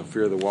edition of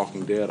Fear the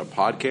Walking Dead, a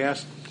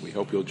podcast. We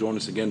hope you'll join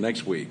us again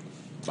next week.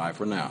 Bye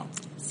for now.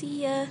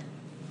 See ya.